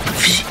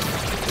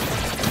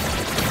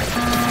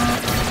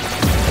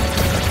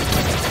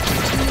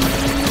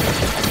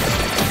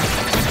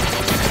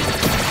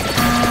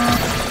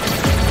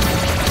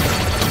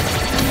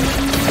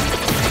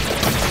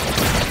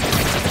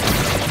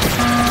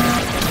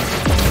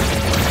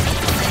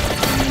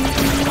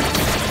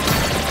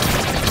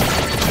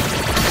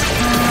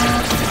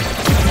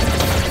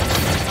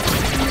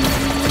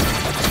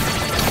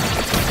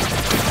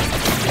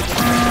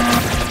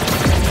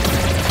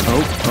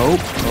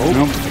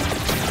 Nope.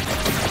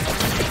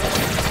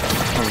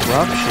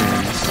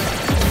 Eruptions.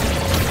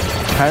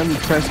 Kindly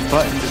press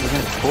button to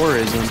prevent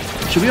tourism.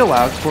 Should we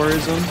allow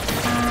tourism?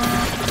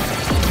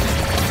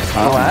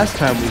 The last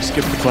time we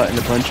skipped the button,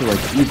 a bunch of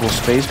like evil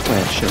space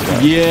plants showed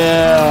up.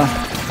 Yeah.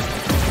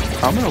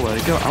 I'm gonna let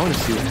it go. I want to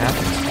see what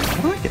happens.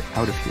 How do I get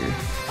out of here?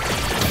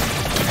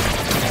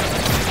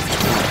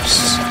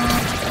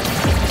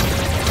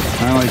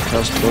 Finally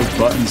press both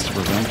buttons to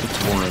prevent the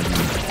tourism.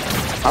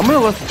 I'm gonna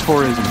let the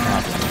tourism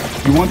happen.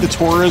 You want the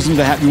tourism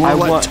to happen? You want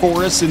to let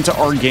tourists into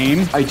our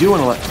game? I do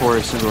want to let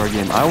tourists into our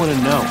game. I want to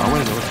know. I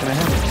want to know what's gonna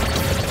happen.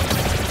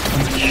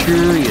 I'm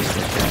curious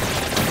like that.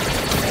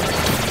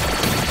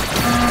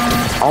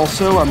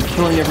 Also, I'm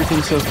killing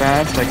everything so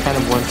fast, I kind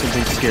of want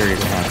something scary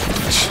to happen.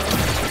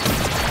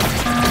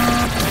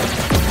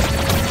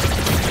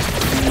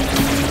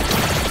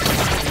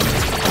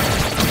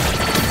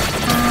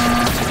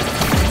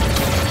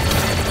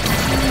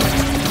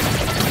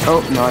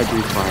 Oh, no, I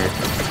breathe fire.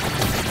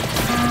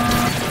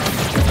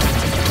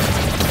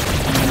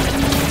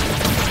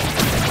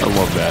 I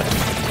love that.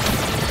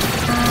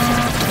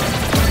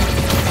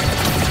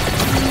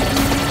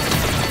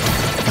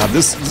 Now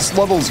this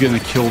level is gonna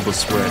kill the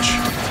Switch.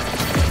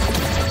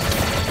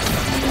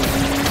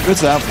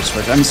 It's out for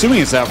Switch. I'm assuming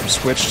it's out for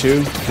Switch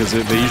too, because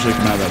they usually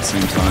come out at the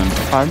same time.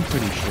 I'm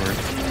pretty sure.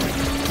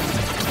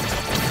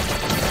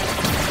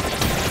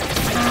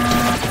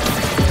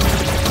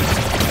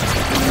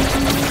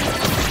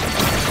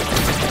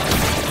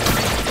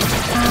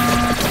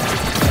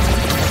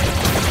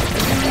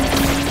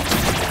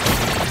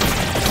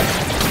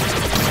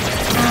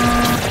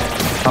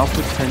 I'll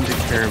pretend to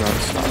care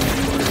about stopping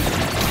tourism.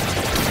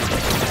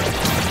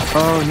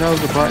 Oh no,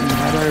 the button.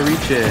 How do I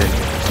reach it?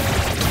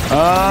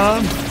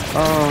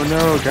 Oh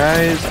no,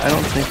 guys. I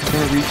don't think I'm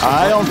gonna reach it.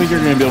 I don't think you're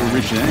gonna be able to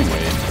reach it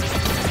anyway.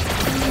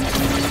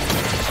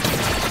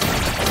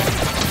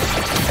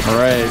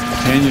 Alright,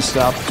 can you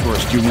stop the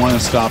tourist? Do you want to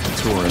stop the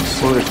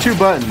tourist? Well, there's two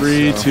buttons.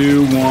 3, so.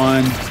 2, 1.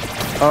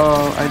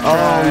 Oh, I tried.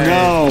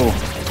 Oh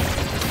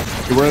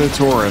no! Where are the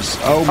tourists?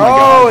 Oh my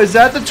god. Oh, is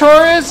that the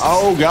tourist?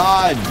 Oh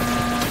god!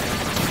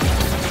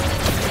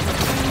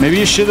 Maybe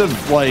you should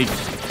have, like,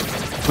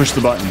 pushed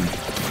the button.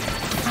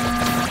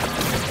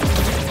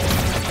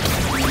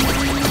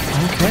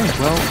 Okay,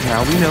 well,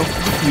 now we know for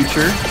the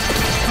future.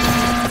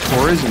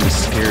 Tourism is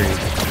scary.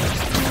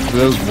 Are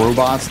those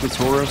robots, the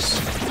tourists?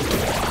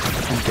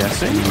 I'm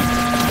guessing.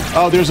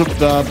 Oh, there's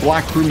the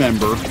black crew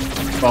member.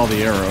 Follow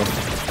the arrow.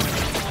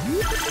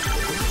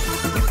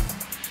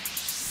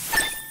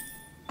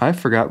 I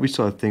forgot we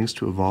still have things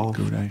to evolve.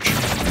 Good idea.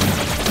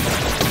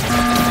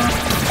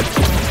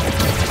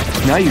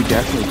 Now you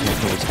definitely can't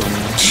tell what's going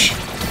on.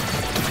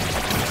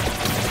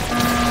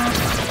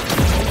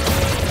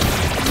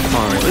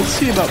 Alright, let's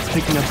see about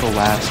picking up the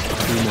last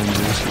crew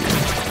members here.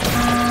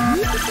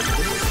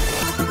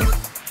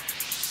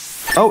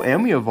 Oh,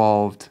 and we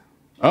evolved.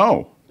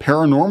 Oh,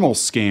 paranormal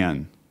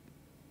scan.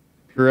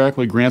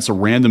 Periodically grants a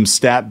random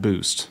stat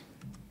boost.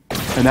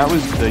 And that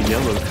was the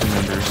yellow crew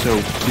member, so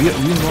we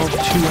evolved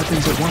 2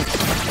 weapons at once.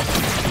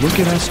 Look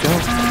at us go.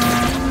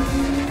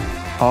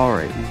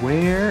 Alright,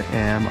 where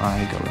am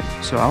I going?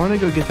 So I want to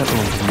go get that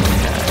little blue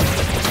guy.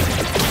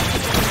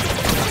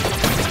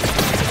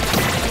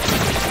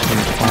 And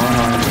on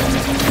our way.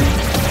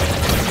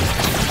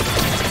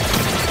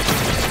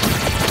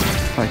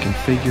 If I can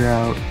figure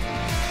out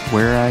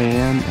where I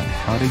am and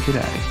how to get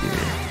out of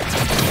here.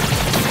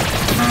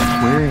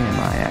 Where am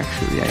I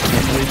actually? I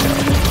can't really tell.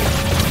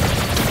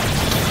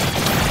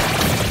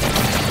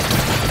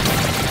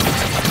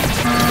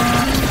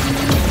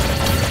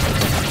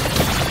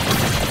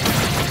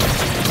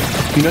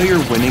 You know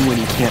you're winning when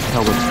you can't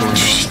tell what's going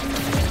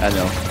on. I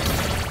know.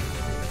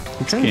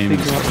 I'm trying to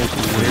figure out like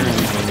where I'm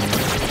going.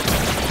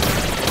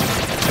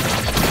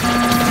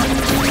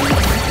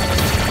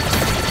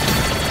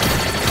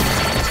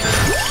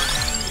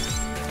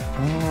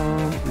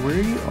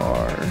 Where you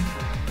are?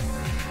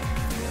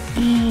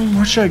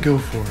 What should I go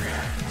for?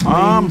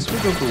 Wings.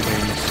 We'll go for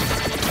wings.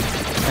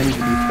 I need to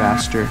be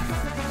faster.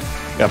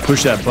 Gotta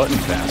push that button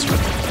faster.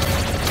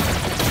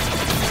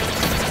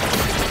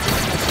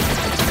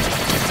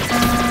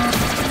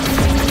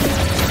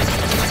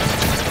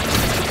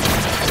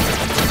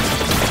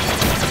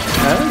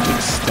 I like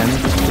extend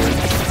this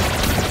bridge.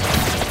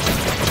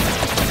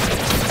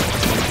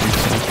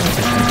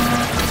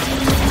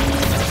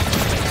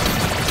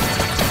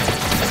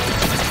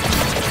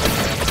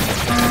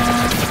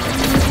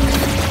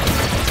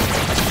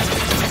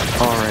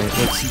 Alright,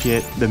 let's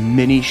get the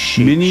mini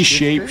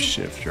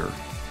shapeshifter.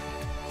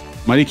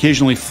 Might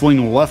occasionally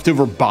fling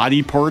leftover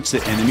body parts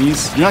at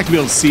enemies. You're not gonna be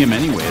able to see them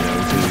anyway,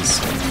 though,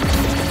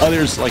 because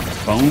there's like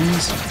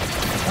bones.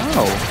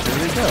 Oh, there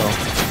they go.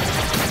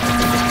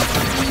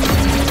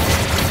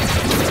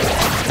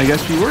 I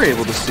guess we were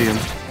able to see him.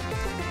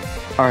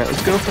 Alright,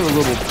 let's go for the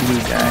little blue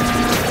guy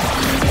here.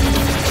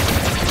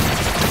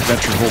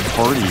 Got your whole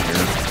party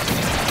here.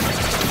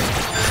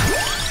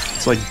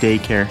 It's like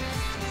daycare.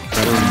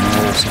 Better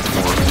moral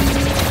support.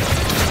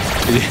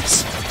 It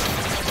is.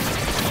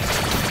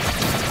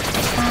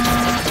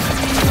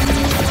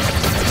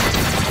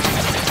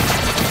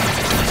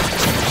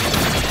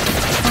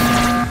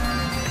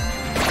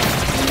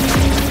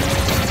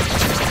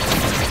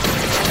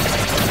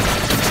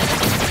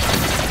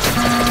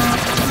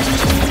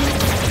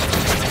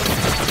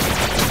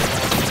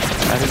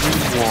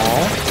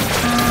 Wall.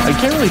 I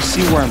can't really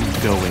see where I'm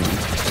going.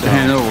 So. I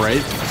know,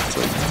 right? It's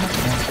like,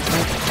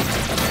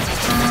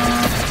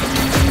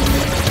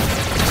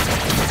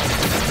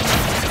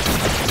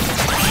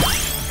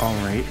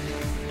 alright.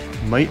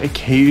 Might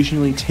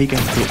occasionally take a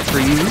hit for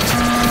you.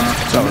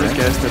 So I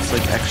guess that's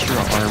like extra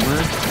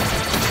armor.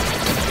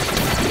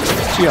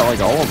 so you got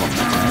like all of them, right?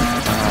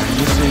 I'm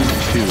missing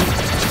 2.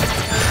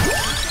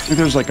 I think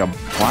there's like a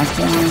black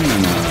one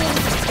and a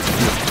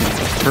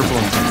Purple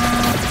and pink.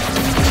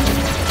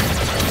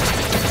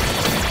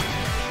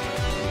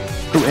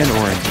 Oh, and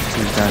orange.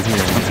 He's down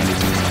here.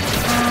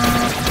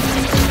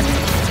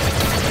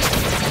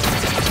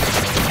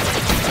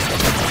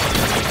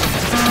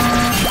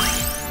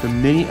 The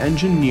mini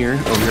engineer.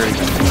 Oh, we already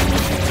got him.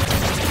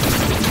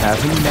 We have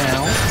him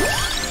now.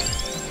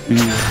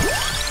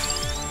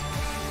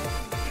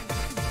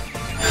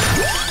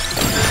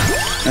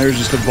 Now you're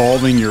just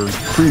evolving your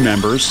crew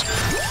members.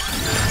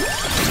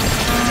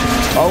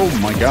 Oh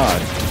my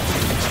god.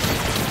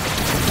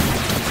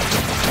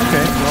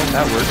 Okay, well,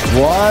 that worked.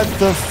 What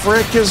the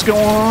frick is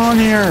going on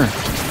here?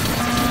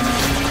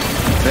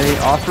 They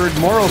offered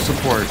moral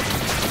support.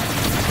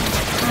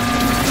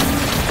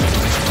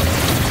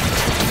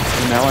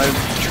 And now I've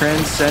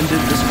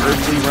transcended this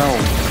earthly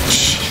realm.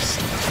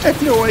 I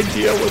have no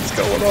idea what's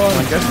going on.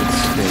 I guess it's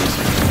space.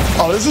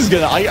 Oh, this is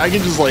gonna... I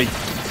can just, like,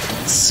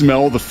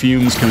 smell the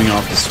fumes coming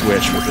off the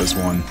switch with this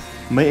one.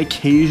 Might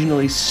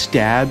occasionally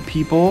stab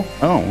people.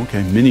 Oh,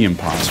 okay. Mini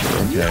imposter.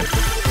 Okay.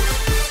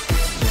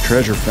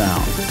 Treasure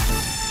found.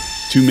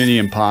 2 mini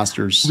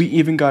imposters. We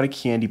even got a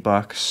candy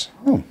box.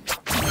 Oh.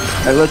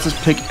 That lets us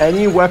pick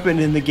any weapon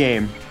in the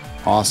game.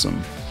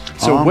 Awesome.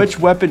 So which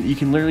weapon? You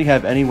can literally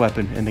have any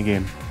weapon in the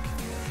game.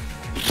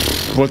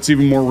 What's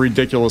even more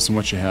ridiculous than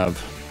what you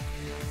have?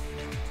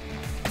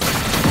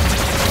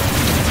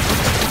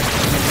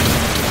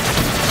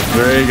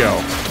 There you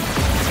go.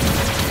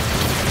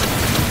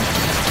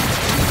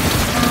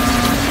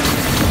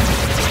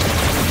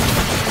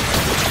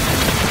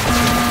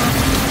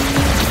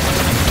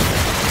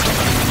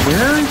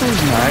 Where are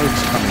those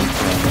knives coming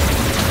from?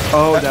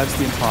 Oh, that's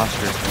the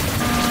imposter.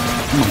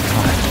 Oh my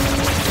god.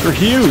 They're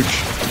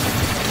huge.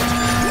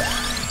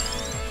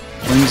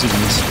 Flames of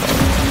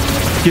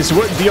Misfire. Okay, so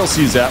what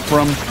DLC is that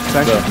from? It's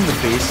actually from the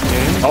base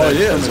game. Oh, it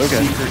is. From a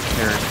Okay. secret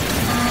character.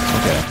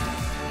 Okay.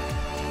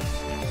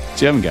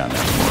 See, I haven't gotten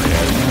that far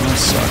yet. Man, that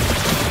sucks.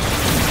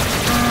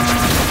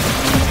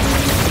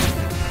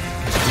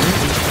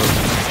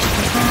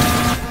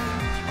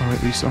 Oh, wait,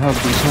 we still have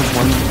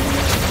one,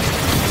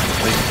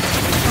 like,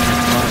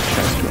 not a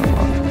chest to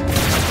unlock.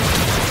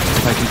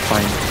 If I can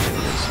find it.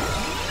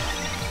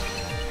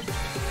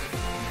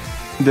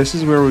 This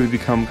is where we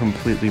become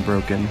completely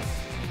broken.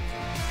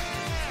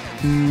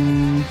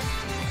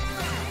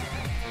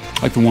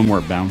 Like the one where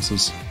it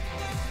bounces.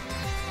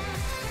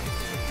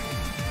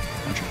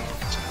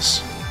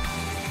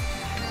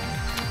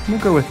 I'm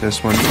gonna go with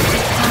this one.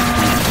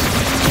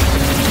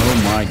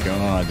 Oh my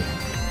god.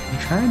 I'm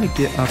trying to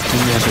get up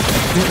in there, but I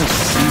can't really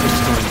see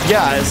what's going on.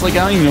 Yeah, it's like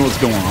I don't even know what's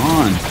going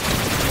on.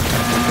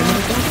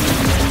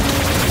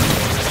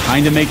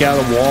 Trying to make out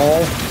a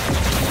wall.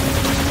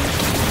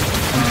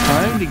 I'm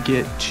trying to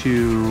get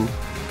to...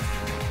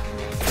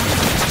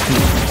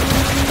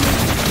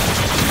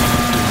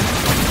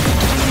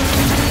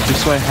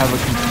 Just so I have a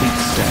complete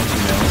set,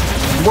 you know?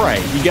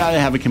 Right, you gotta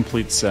have a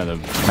complete set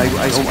of... I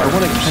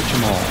want to catch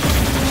them all.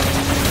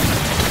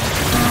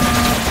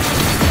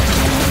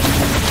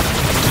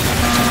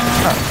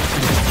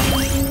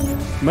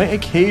 Might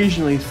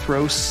occasionally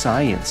throw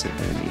science at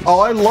enemies. Oh,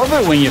 I love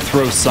it when you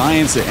throw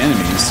science at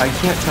enemies. I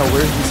can't tell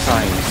where's the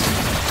science.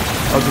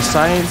 Oh, the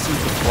science is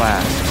the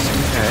flasks.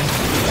 Okay.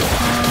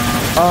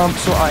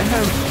 So I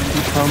have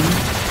become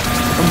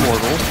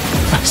immortal.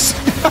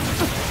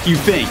 You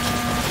think.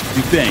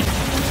 You think.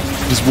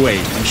 Just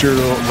wait. I'm sure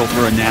they'll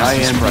throw a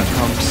nasty I am spread.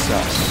 become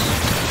sus.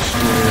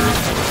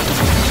 Swear.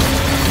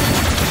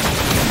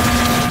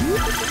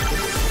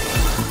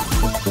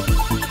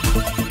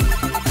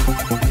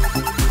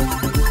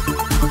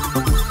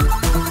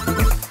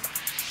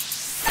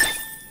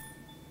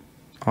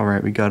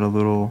 Alright, we got a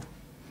little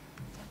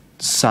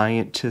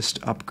scientist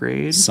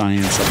upgrade.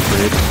 Science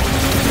upgrade.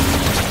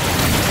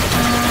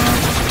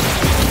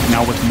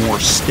 Now with more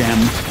STEM.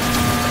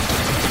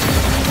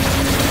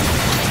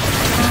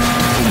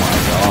 Oh my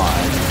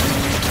god.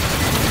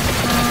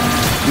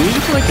 We need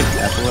to put like an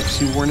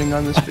epilepsy warning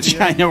on this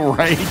video. I know,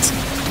 right?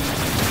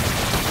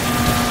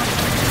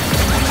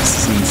 This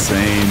is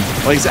insane.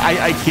 Like I said,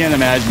 I can't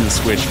imagine the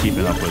Switch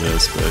keeping up with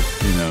this, but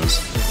who knows?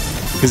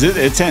 Because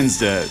it tends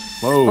to...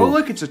 Whoa. Oh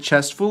look, it's a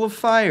chest full of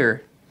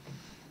fire.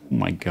 Oh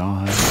my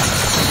god.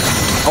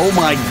 Oh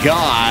my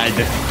god.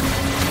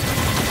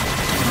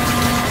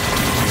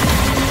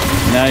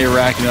 Now you're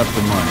racking up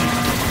the money.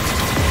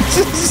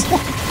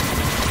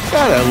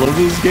 God, I love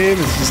this game.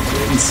 It's just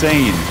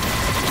insane.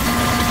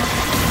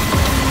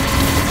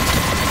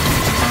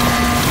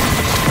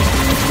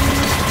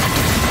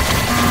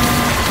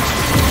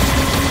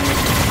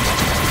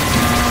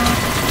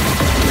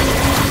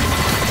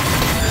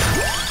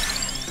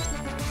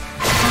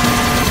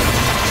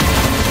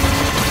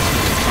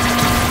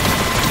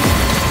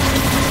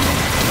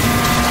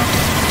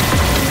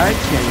 I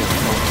can't even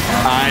tell.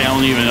 I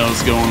don't even know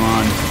what's going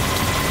on.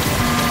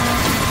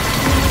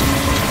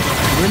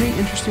 Are there any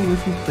interesting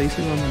looking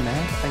places on the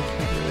map? I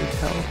can't really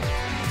tell.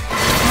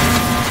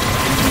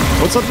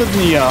 What's up in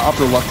the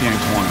upper left-hand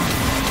corner?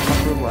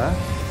 Upper left?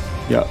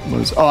 Yeah.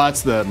 Oh, that's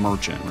the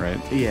merchant, right?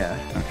 Yeah.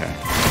 Okay.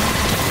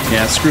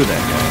 Yeah, screw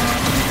that guy.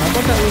 How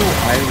about that little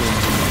island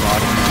in the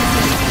bottom?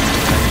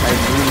 I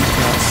really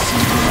cannot see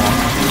the walk.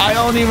 I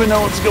don't even know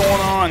what's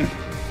going on.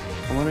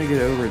 I want to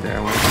get over there. I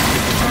want to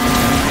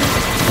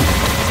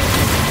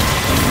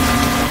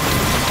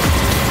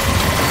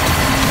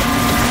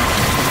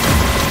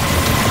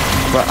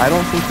But I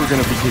don't think we're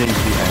going to be getting to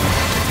the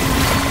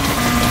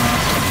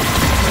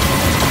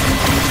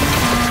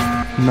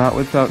end. Not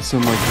without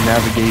some, like,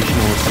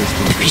 navigational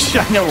assistance.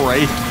 I know,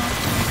 right?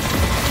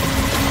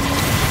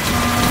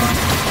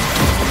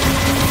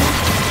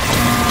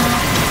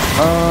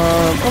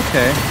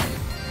 Okay.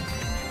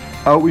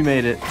 Oh, we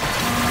made it.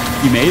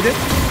 You made it?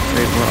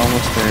 Wait, we're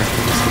almost there.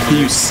 Can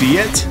you see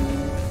it?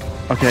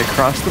 Okay,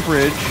 cross the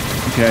bridge.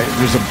 Okay,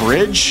 there's a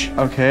bridge.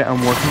 Okay,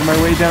 I'm working my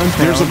way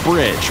downtown. There's a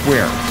bridge.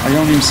 Where? I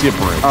don't even see a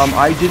bridge.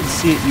 I didn't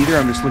see it either.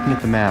 I'm just looking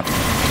at the map.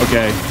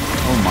 Okay.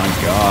 Oh my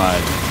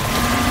god.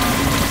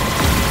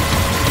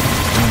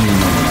 I don't even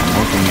know what I'm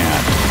looking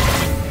at.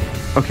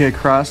 Okay,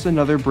 crossed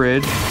another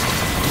bridge.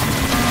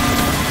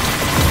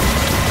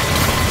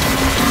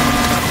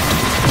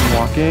 I'm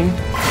walking.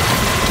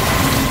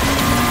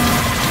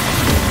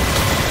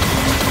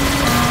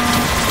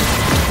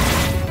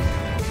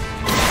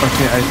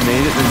 Okay, I've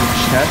made it. There's a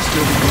chest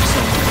over here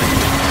somewhere.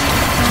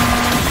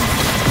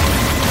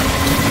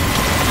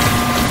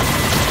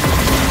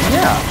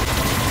 Yeah.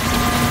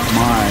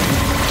 My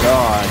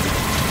god.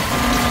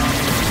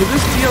 So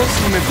this DLC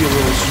might be a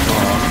little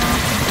strong.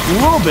 A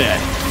little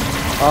bit.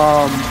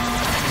 Oh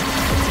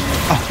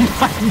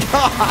my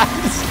god.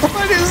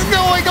 What is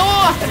going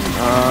on?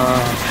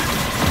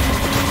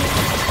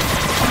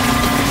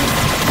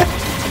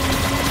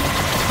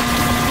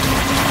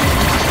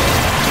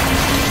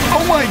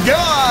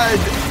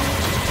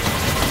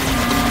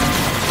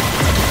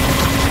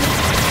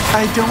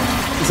 I don't.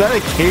 Is that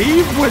a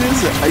cave? What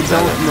is it? I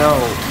don't know.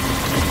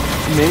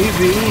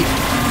 Maybe.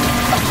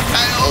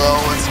 I don't know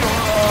what's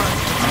going on.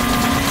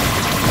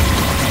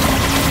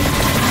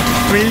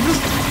 I mean,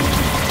 just.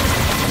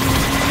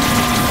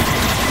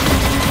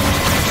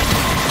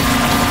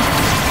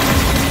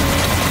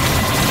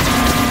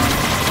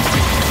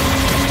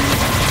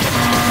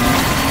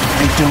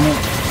 I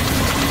don't.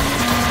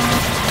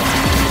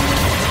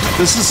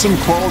 This is some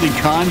quality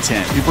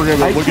content. People are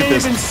gonna look at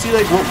this. I can't even see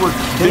like what we're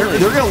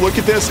killing. They're gonna look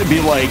at this and be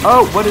like,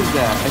 "Oh, what is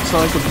that?" I saw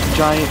like a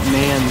giant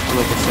man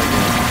for like a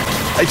second.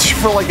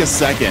 For like a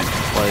second,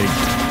 like,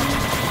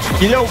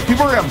 you know,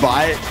 people are gonna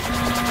buy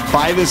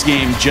this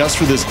game just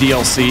for this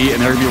DLC,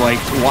 and they're gonna be like,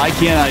 "Why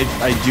can't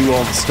I do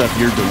all the stuff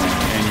you're doing?"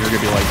 And you're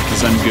gonna be like,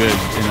 "Because I'm good,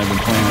 and I've been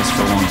playing this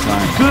for a long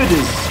time." Good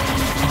is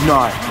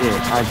not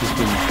it. I've just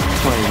been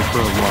playing it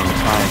for a long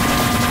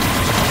time.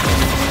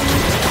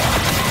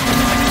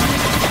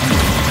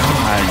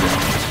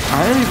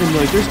 I don't even know.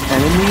 Like, there's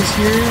enemies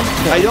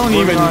here. I don't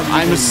even.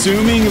 I'm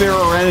assuming there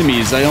are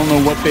enemies. I don't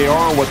know what they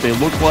are, what they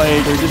look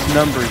like. They're just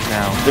numbers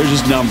now. They're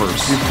just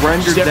numbers. We've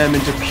rendered them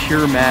into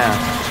pure math.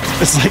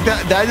 It's like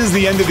that. That is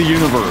the end of the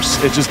universe.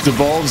 It just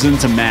devolves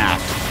into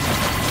math.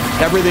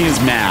 Everything is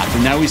math,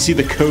 and now we see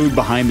the code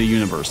behind the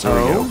universe. There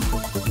we go.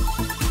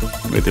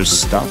 Wait, there's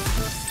stuff.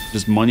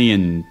 Just money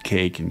and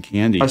cake and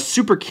candy. A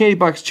Super Candy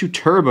Box 2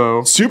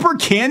 Turbo. Super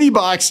Candy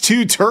Box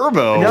 2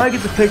 Turbo. And now I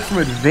get to pick from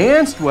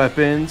advanced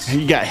weapons.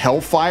 You got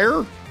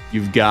Hellfire.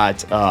 You've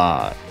got,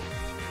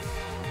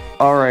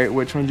 Alright,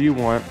 which one do you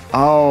want?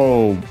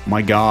 Oh,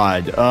 my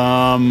God.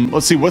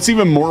 Let's see. What's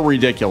even more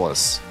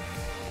ridiculous?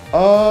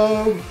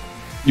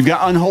 You've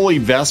got Unholy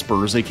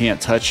Vespers. They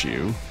can't touch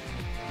you.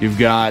 You've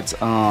got,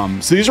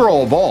 so these are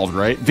all evolved,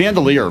 right?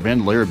 Vandalier.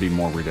 Vandalier would be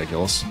more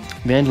ridiculous.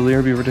 Vandalier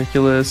would be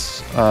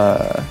ridiculous.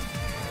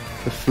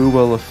 The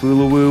Fuwa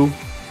Lafulawoo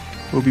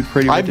will be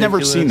pretty ridiculous. I've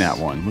never seen that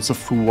one. What's a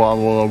Fuwa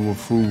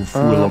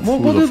Lafulawoo? Well,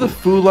 we'll do the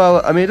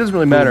Fula. I mean, it doesn't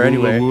really matter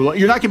anyway.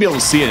 You're not going to be able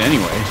to see it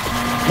anyway.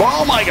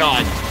 Oh my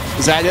God.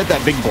 Is that it?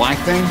 That big black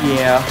thing?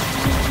 Yeah.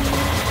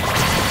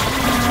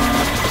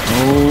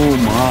 Oh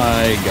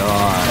my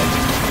God.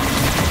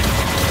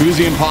 Who's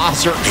the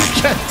imposter?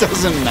 That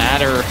doesn't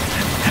matter.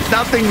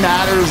 Nothing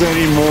matters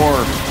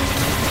anymore.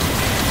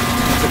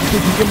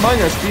 If you combine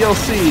us,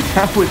 DLC,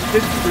 now with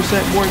 50%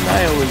 more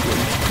nihilism.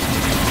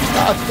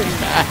 Nothing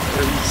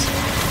matters.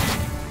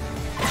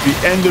 The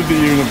end of the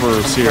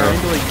universe here. I'm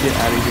trying to, like, get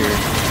out of here.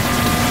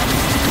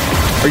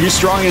 Are you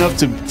strong enough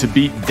to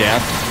beat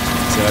death?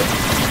 Is that...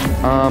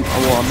 Well,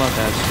 I'm not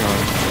that strong.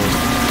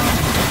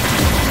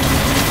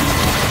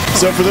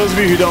 So for those of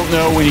you who don't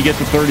know, when you get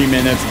to 30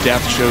 minutes, death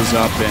shows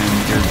up and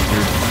you're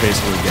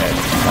basically dead.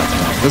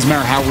 Doesn't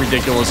matter how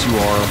ridiculous you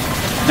are.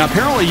 Now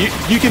apparently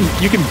you can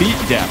beat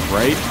death,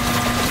 right?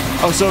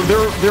 Oh, so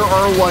there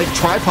are like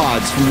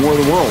tripods from War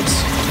of the Worlds.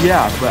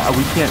 Yeah, but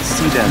we can't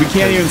see them. We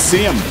can't even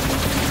see them.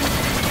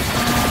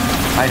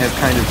 I have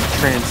kind of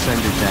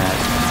transcended that.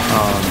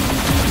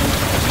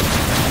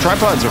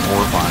 Tripods are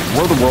horrifying.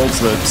 War of the Worlds,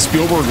 the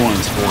Spielberg one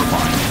is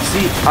horrifying.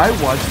 See, I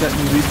watched that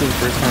movie for the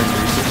first time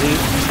recently,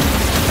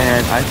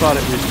 and I thought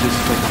it was just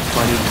like a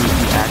funny,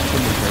 goofy action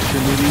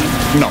adventure movie.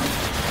 No.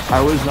 I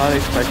was not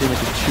expecting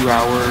like a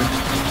 2-hour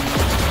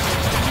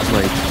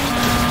like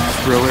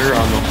thriller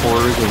on the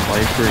horrors of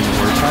life during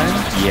wartime.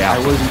 Yeah.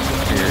 I wasn't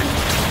prepared.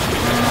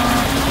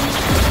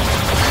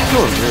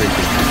 Still a very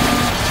good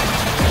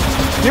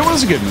movie. It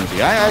was a good movie.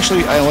 I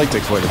liked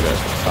it quite a bit,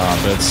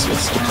 but it's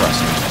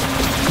depressing.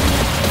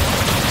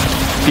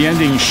 The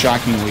ending's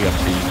shockingly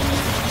upbeat.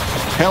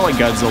 Kind of like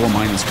Godzilla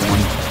 -1.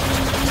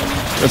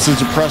 It's a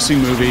depressing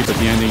movie, but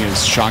the ending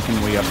is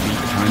shockingly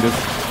upbeat, kind of.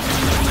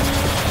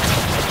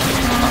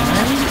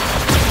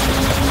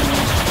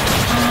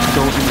 I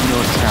don't even know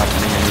what's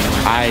happening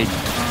anymore.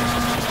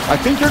 I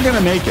think you're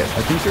gonna make it.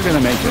 I think you're gonna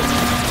make it.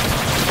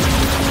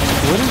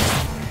 What is...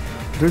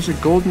 There's a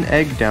golden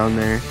egg down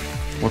there.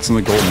 What's in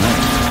the golden egg?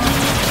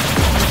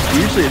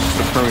 Usually it's just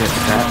a permanent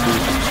stat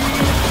boost.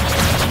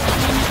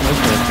 I was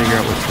trying to figure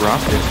out what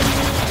dropped it.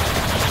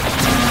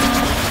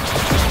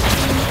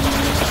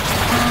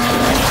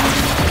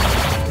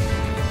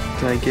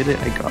 Did I get it?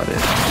 I got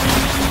it.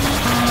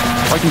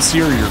 I can see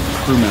your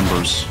crew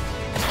members.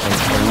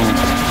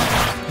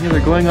 Yeah, they're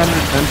going on an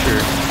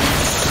adventure.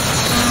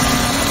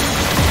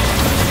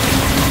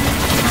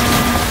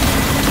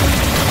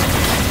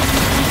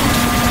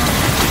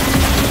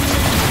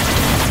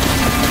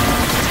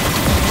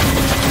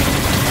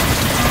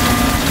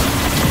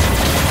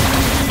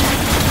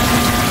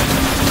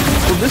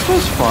 Well, this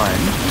was fun.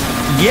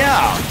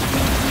 Yeah.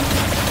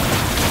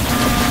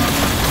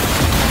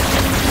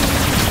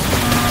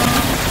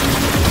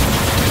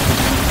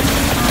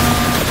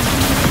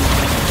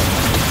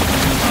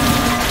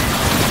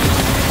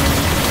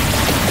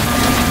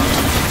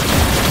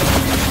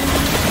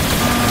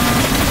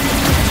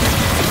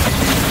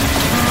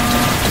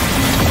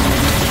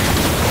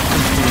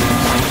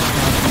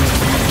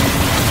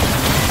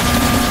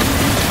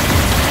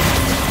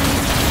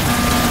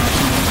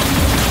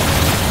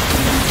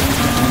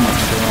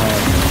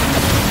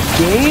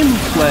 Game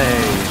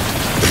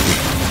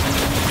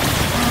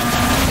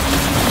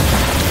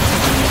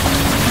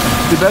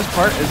best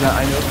part is that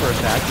I know for a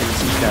fact that this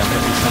is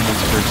definitely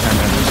someone's first time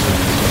ever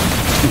seeing the game.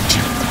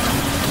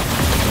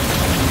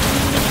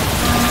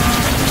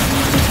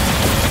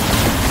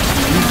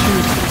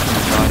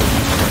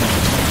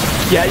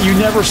 Yeah, you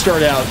never start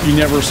out. You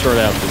never start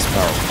out this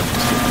powerful.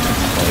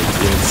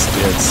 Like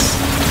it's.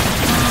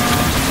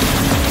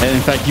 And in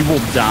fact, you will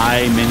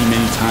die many,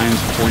 many times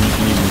before you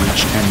can even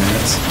reach 10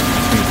 minutes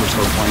when you first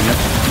start playing it.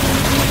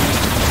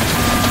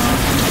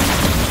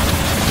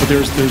 But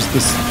there's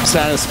this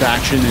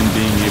satisfaction in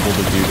being able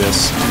to do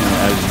this, you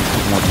know, as you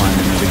put more time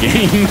into the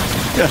game.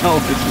 You know,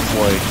 it's just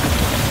like,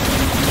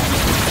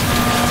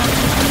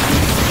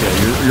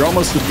 yeah, you're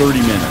almost to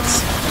 30 minutes.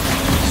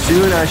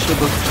 Soon I shall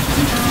be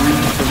free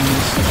from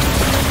this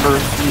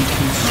earthly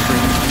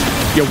constraint.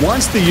 Yeah,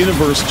 once the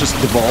universe just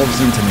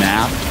devolves into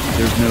math,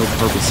 there's no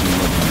purpose in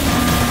living.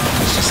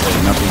 It's just like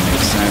nothing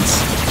makes sense.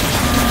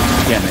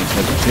 You can't make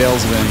heads or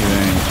tails of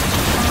anything.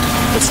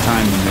 It's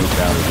time to nuke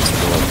out of this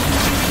world.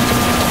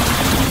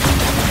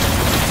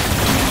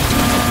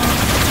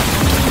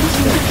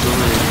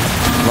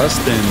 Less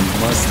than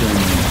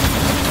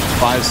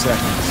 5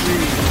 seconds.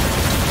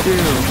 3, 2,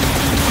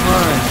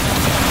 1.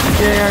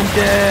 Yeah, I'm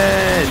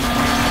dead.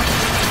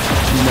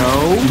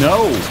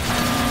 No.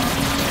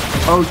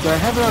 Oh, did I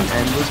have it on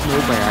endless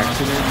mode by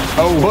accident?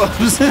 Oh,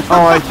 whoops.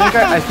 Oh, I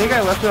think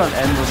I left it on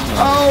endless mode.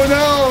 Oh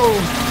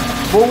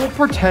no. Well, we'll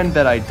pretend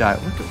that I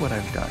died. Look at what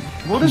I've done.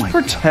 We'll just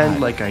pretend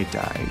like I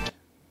died.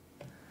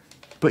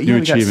 But yeah,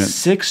 we got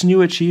 6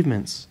 new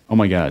achievements. Oh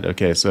my god.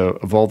 Okay, so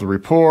evolve the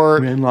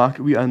report.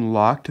 We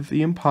unlocked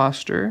the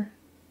imposter.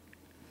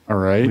 All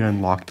right. We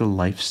unlocked the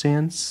life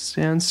sand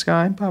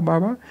sky. Blah, blah,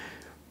 blah.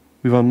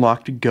 We've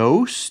unlocked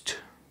ghost.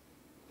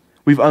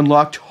 We've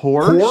unlocked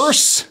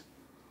horse.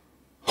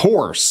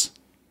 Horse.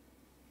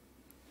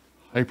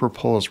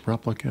 Hyperpulse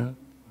replica.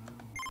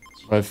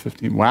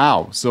 515.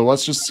 Wow. So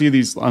let's just see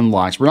these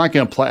unlocks. We're not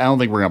going to play. I don't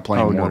think we're going to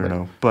play more.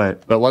 No.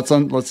 But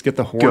let's get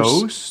the horse.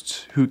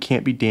 Ghost, who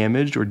can't be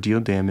damaged or deal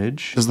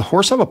damage. Does the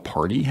horse have a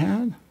party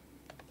hat?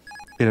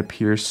 It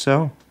appears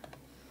so.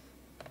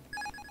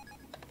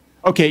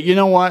 Okay, you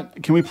know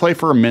what? Can we play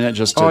for a minute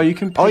just to... you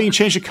can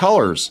change the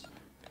colors.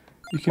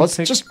 Let's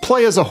just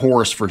play as a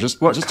horse for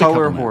just what just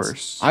color a couple minutes.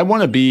 Horse? I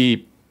want to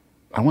be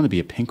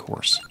a pink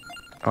horse.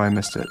 Oh, I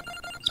missed it.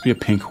 Let's be a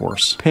pink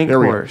horse. Pink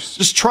horse.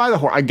 Just try the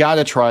horse. I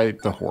gotta try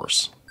the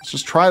horse. Let's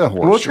just try the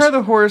horse. We'll try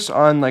the horse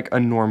on like a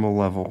normal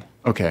level.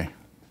 Okay.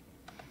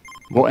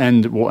 We'll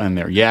end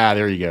there. Yeah,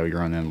 there you go.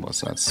 You're on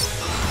endless. That's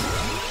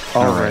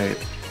all right.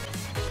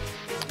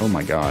 Oh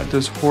my god.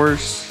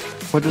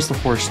 What does the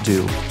horse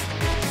do?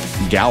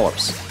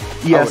 Gallops.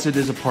 Yes, it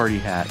is a party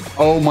hat.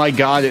 Oh my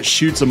god, it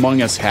shoots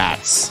Among Us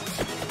hats.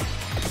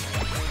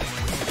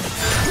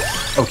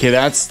 Okay,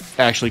 that's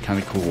actually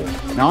kind of cool.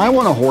 Now I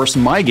want a horse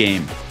in my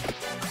game.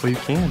 Well, you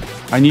can.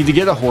 I need to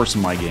get a horse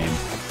in my game.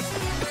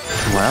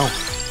 Wow.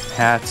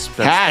 Hats.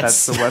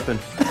 That's the weapon.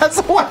 That's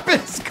the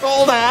weapon. It's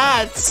called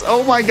hats.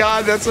 Oh my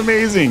god, that's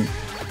amazing.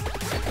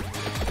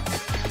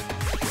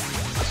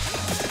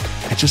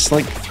 It just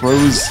like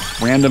throws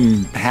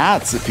random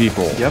hats at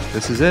people. Yep,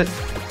 this is it.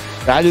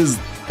 That is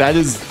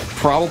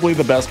probably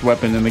the best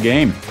weapon in the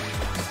game.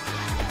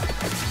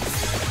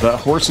 The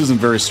horse isn't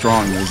very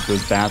strong.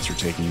 Those bats are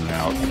taking you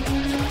out.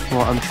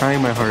 Well, I'm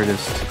trying my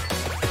hardest.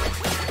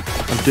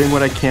 I'm doing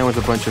what I can with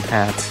a bunch of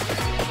hats.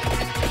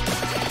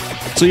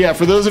 So yeah,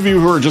 for those of you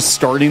who are just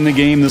starting the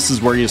game, this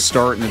is where you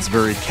start, and it's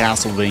very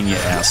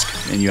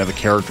Castlevania-esque. And you have a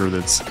character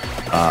that's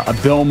a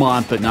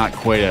Belmont, but not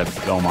quite a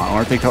Belmont.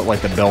 Aren't they called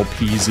like the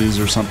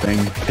Belpeases or something?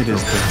 It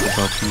is the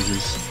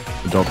Belpeases.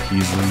 The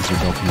Belpeasans or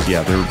Belpeas.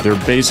 Yeah, they're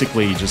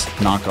basically just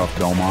knockoff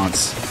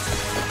Belmonts.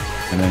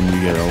 And then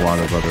you get a lot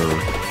of other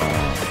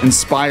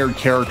inspired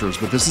characters,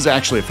 but this is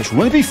actually official.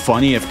 Wouldn't it be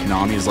funny if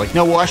Konami is like,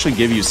 no, we'll actually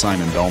give you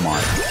Simon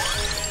Belmont.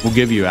 We'll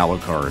give you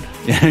Alucard.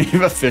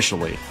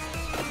 Officially.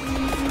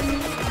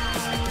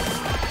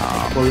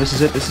 Well, this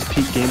is it. This is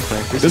peak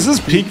gameplay. This is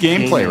peak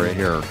gameplay right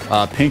here.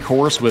 Pink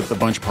horse with a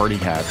bunch of party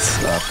hats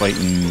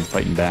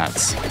fighting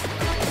bats.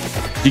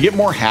 Do you get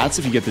more hats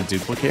if you get the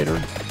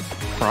duplicator?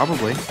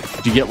 Probably.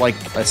 Do you get like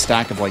a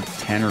stack of like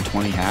 10 or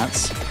 20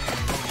 hats?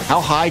 How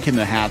high can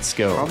the hats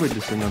go? Probably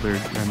just another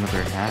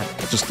hat.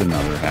 Just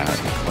another hat,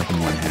 like in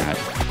one hat.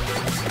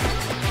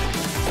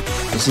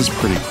 This is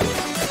pretty cool.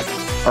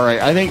 All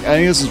right, I think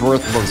this is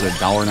worth, what was it,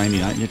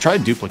 $1.99? You try a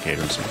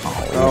duplicator. So,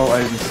 oh,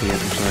 I didn't see it. I'm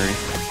sorry.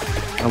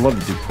 I love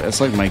the duplicator.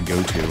 It's like my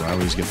go-to. I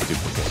always get the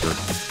duplicator.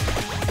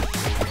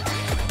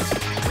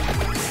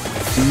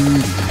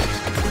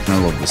 I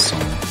love this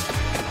song.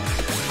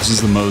 This is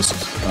the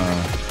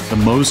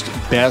most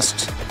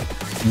best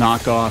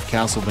knockoff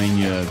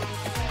Castlevania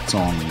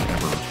song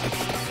ever.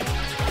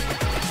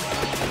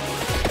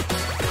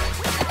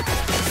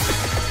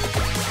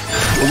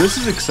 Well, this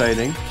is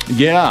exciting.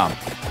 Yeah.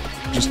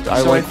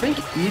 I think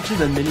each of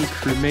the mini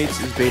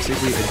crewmates is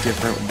basically a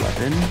different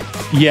weapon.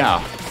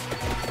 Yeah.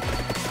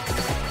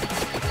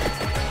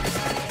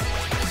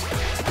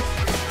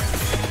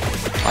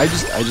 I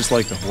just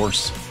like the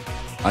horse.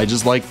 I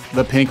just like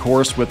the pink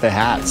horse with the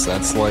hats.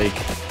 That's like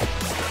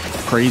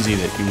crazy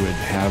that you would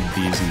have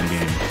these in the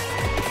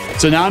game.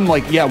 So now I'm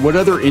like, yeah, what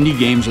other indie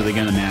games are they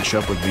going to mash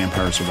up with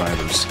Vampire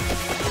Survivors?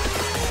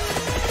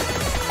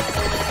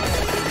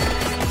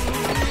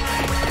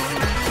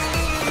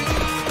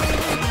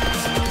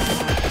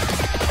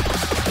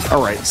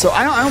 All right, so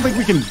I don't think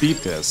we can beat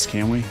this,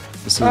 can we?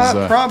 This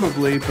is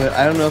probably, but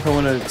I don't know if I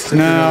want to sit through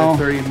another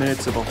 30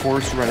 minutes of a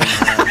horse running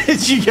around.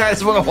 Did you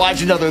guys want to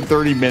watch another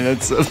 30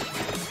 minutes of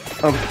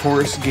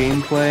horse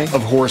gameplay?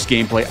 Of horse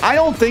gameplay? I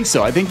don't think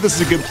so. I think this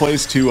is a good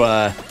place to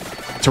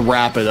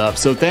wrap it up.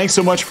 So thanks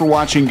so much for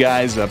watching,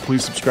 guys.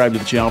 Please subscribe to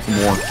the channel for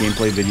more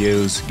gameplay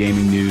videos,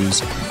 gaming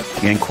news,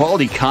 and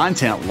quality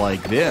content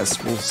like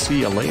this. We'll see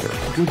you later.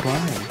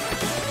 Goodbye.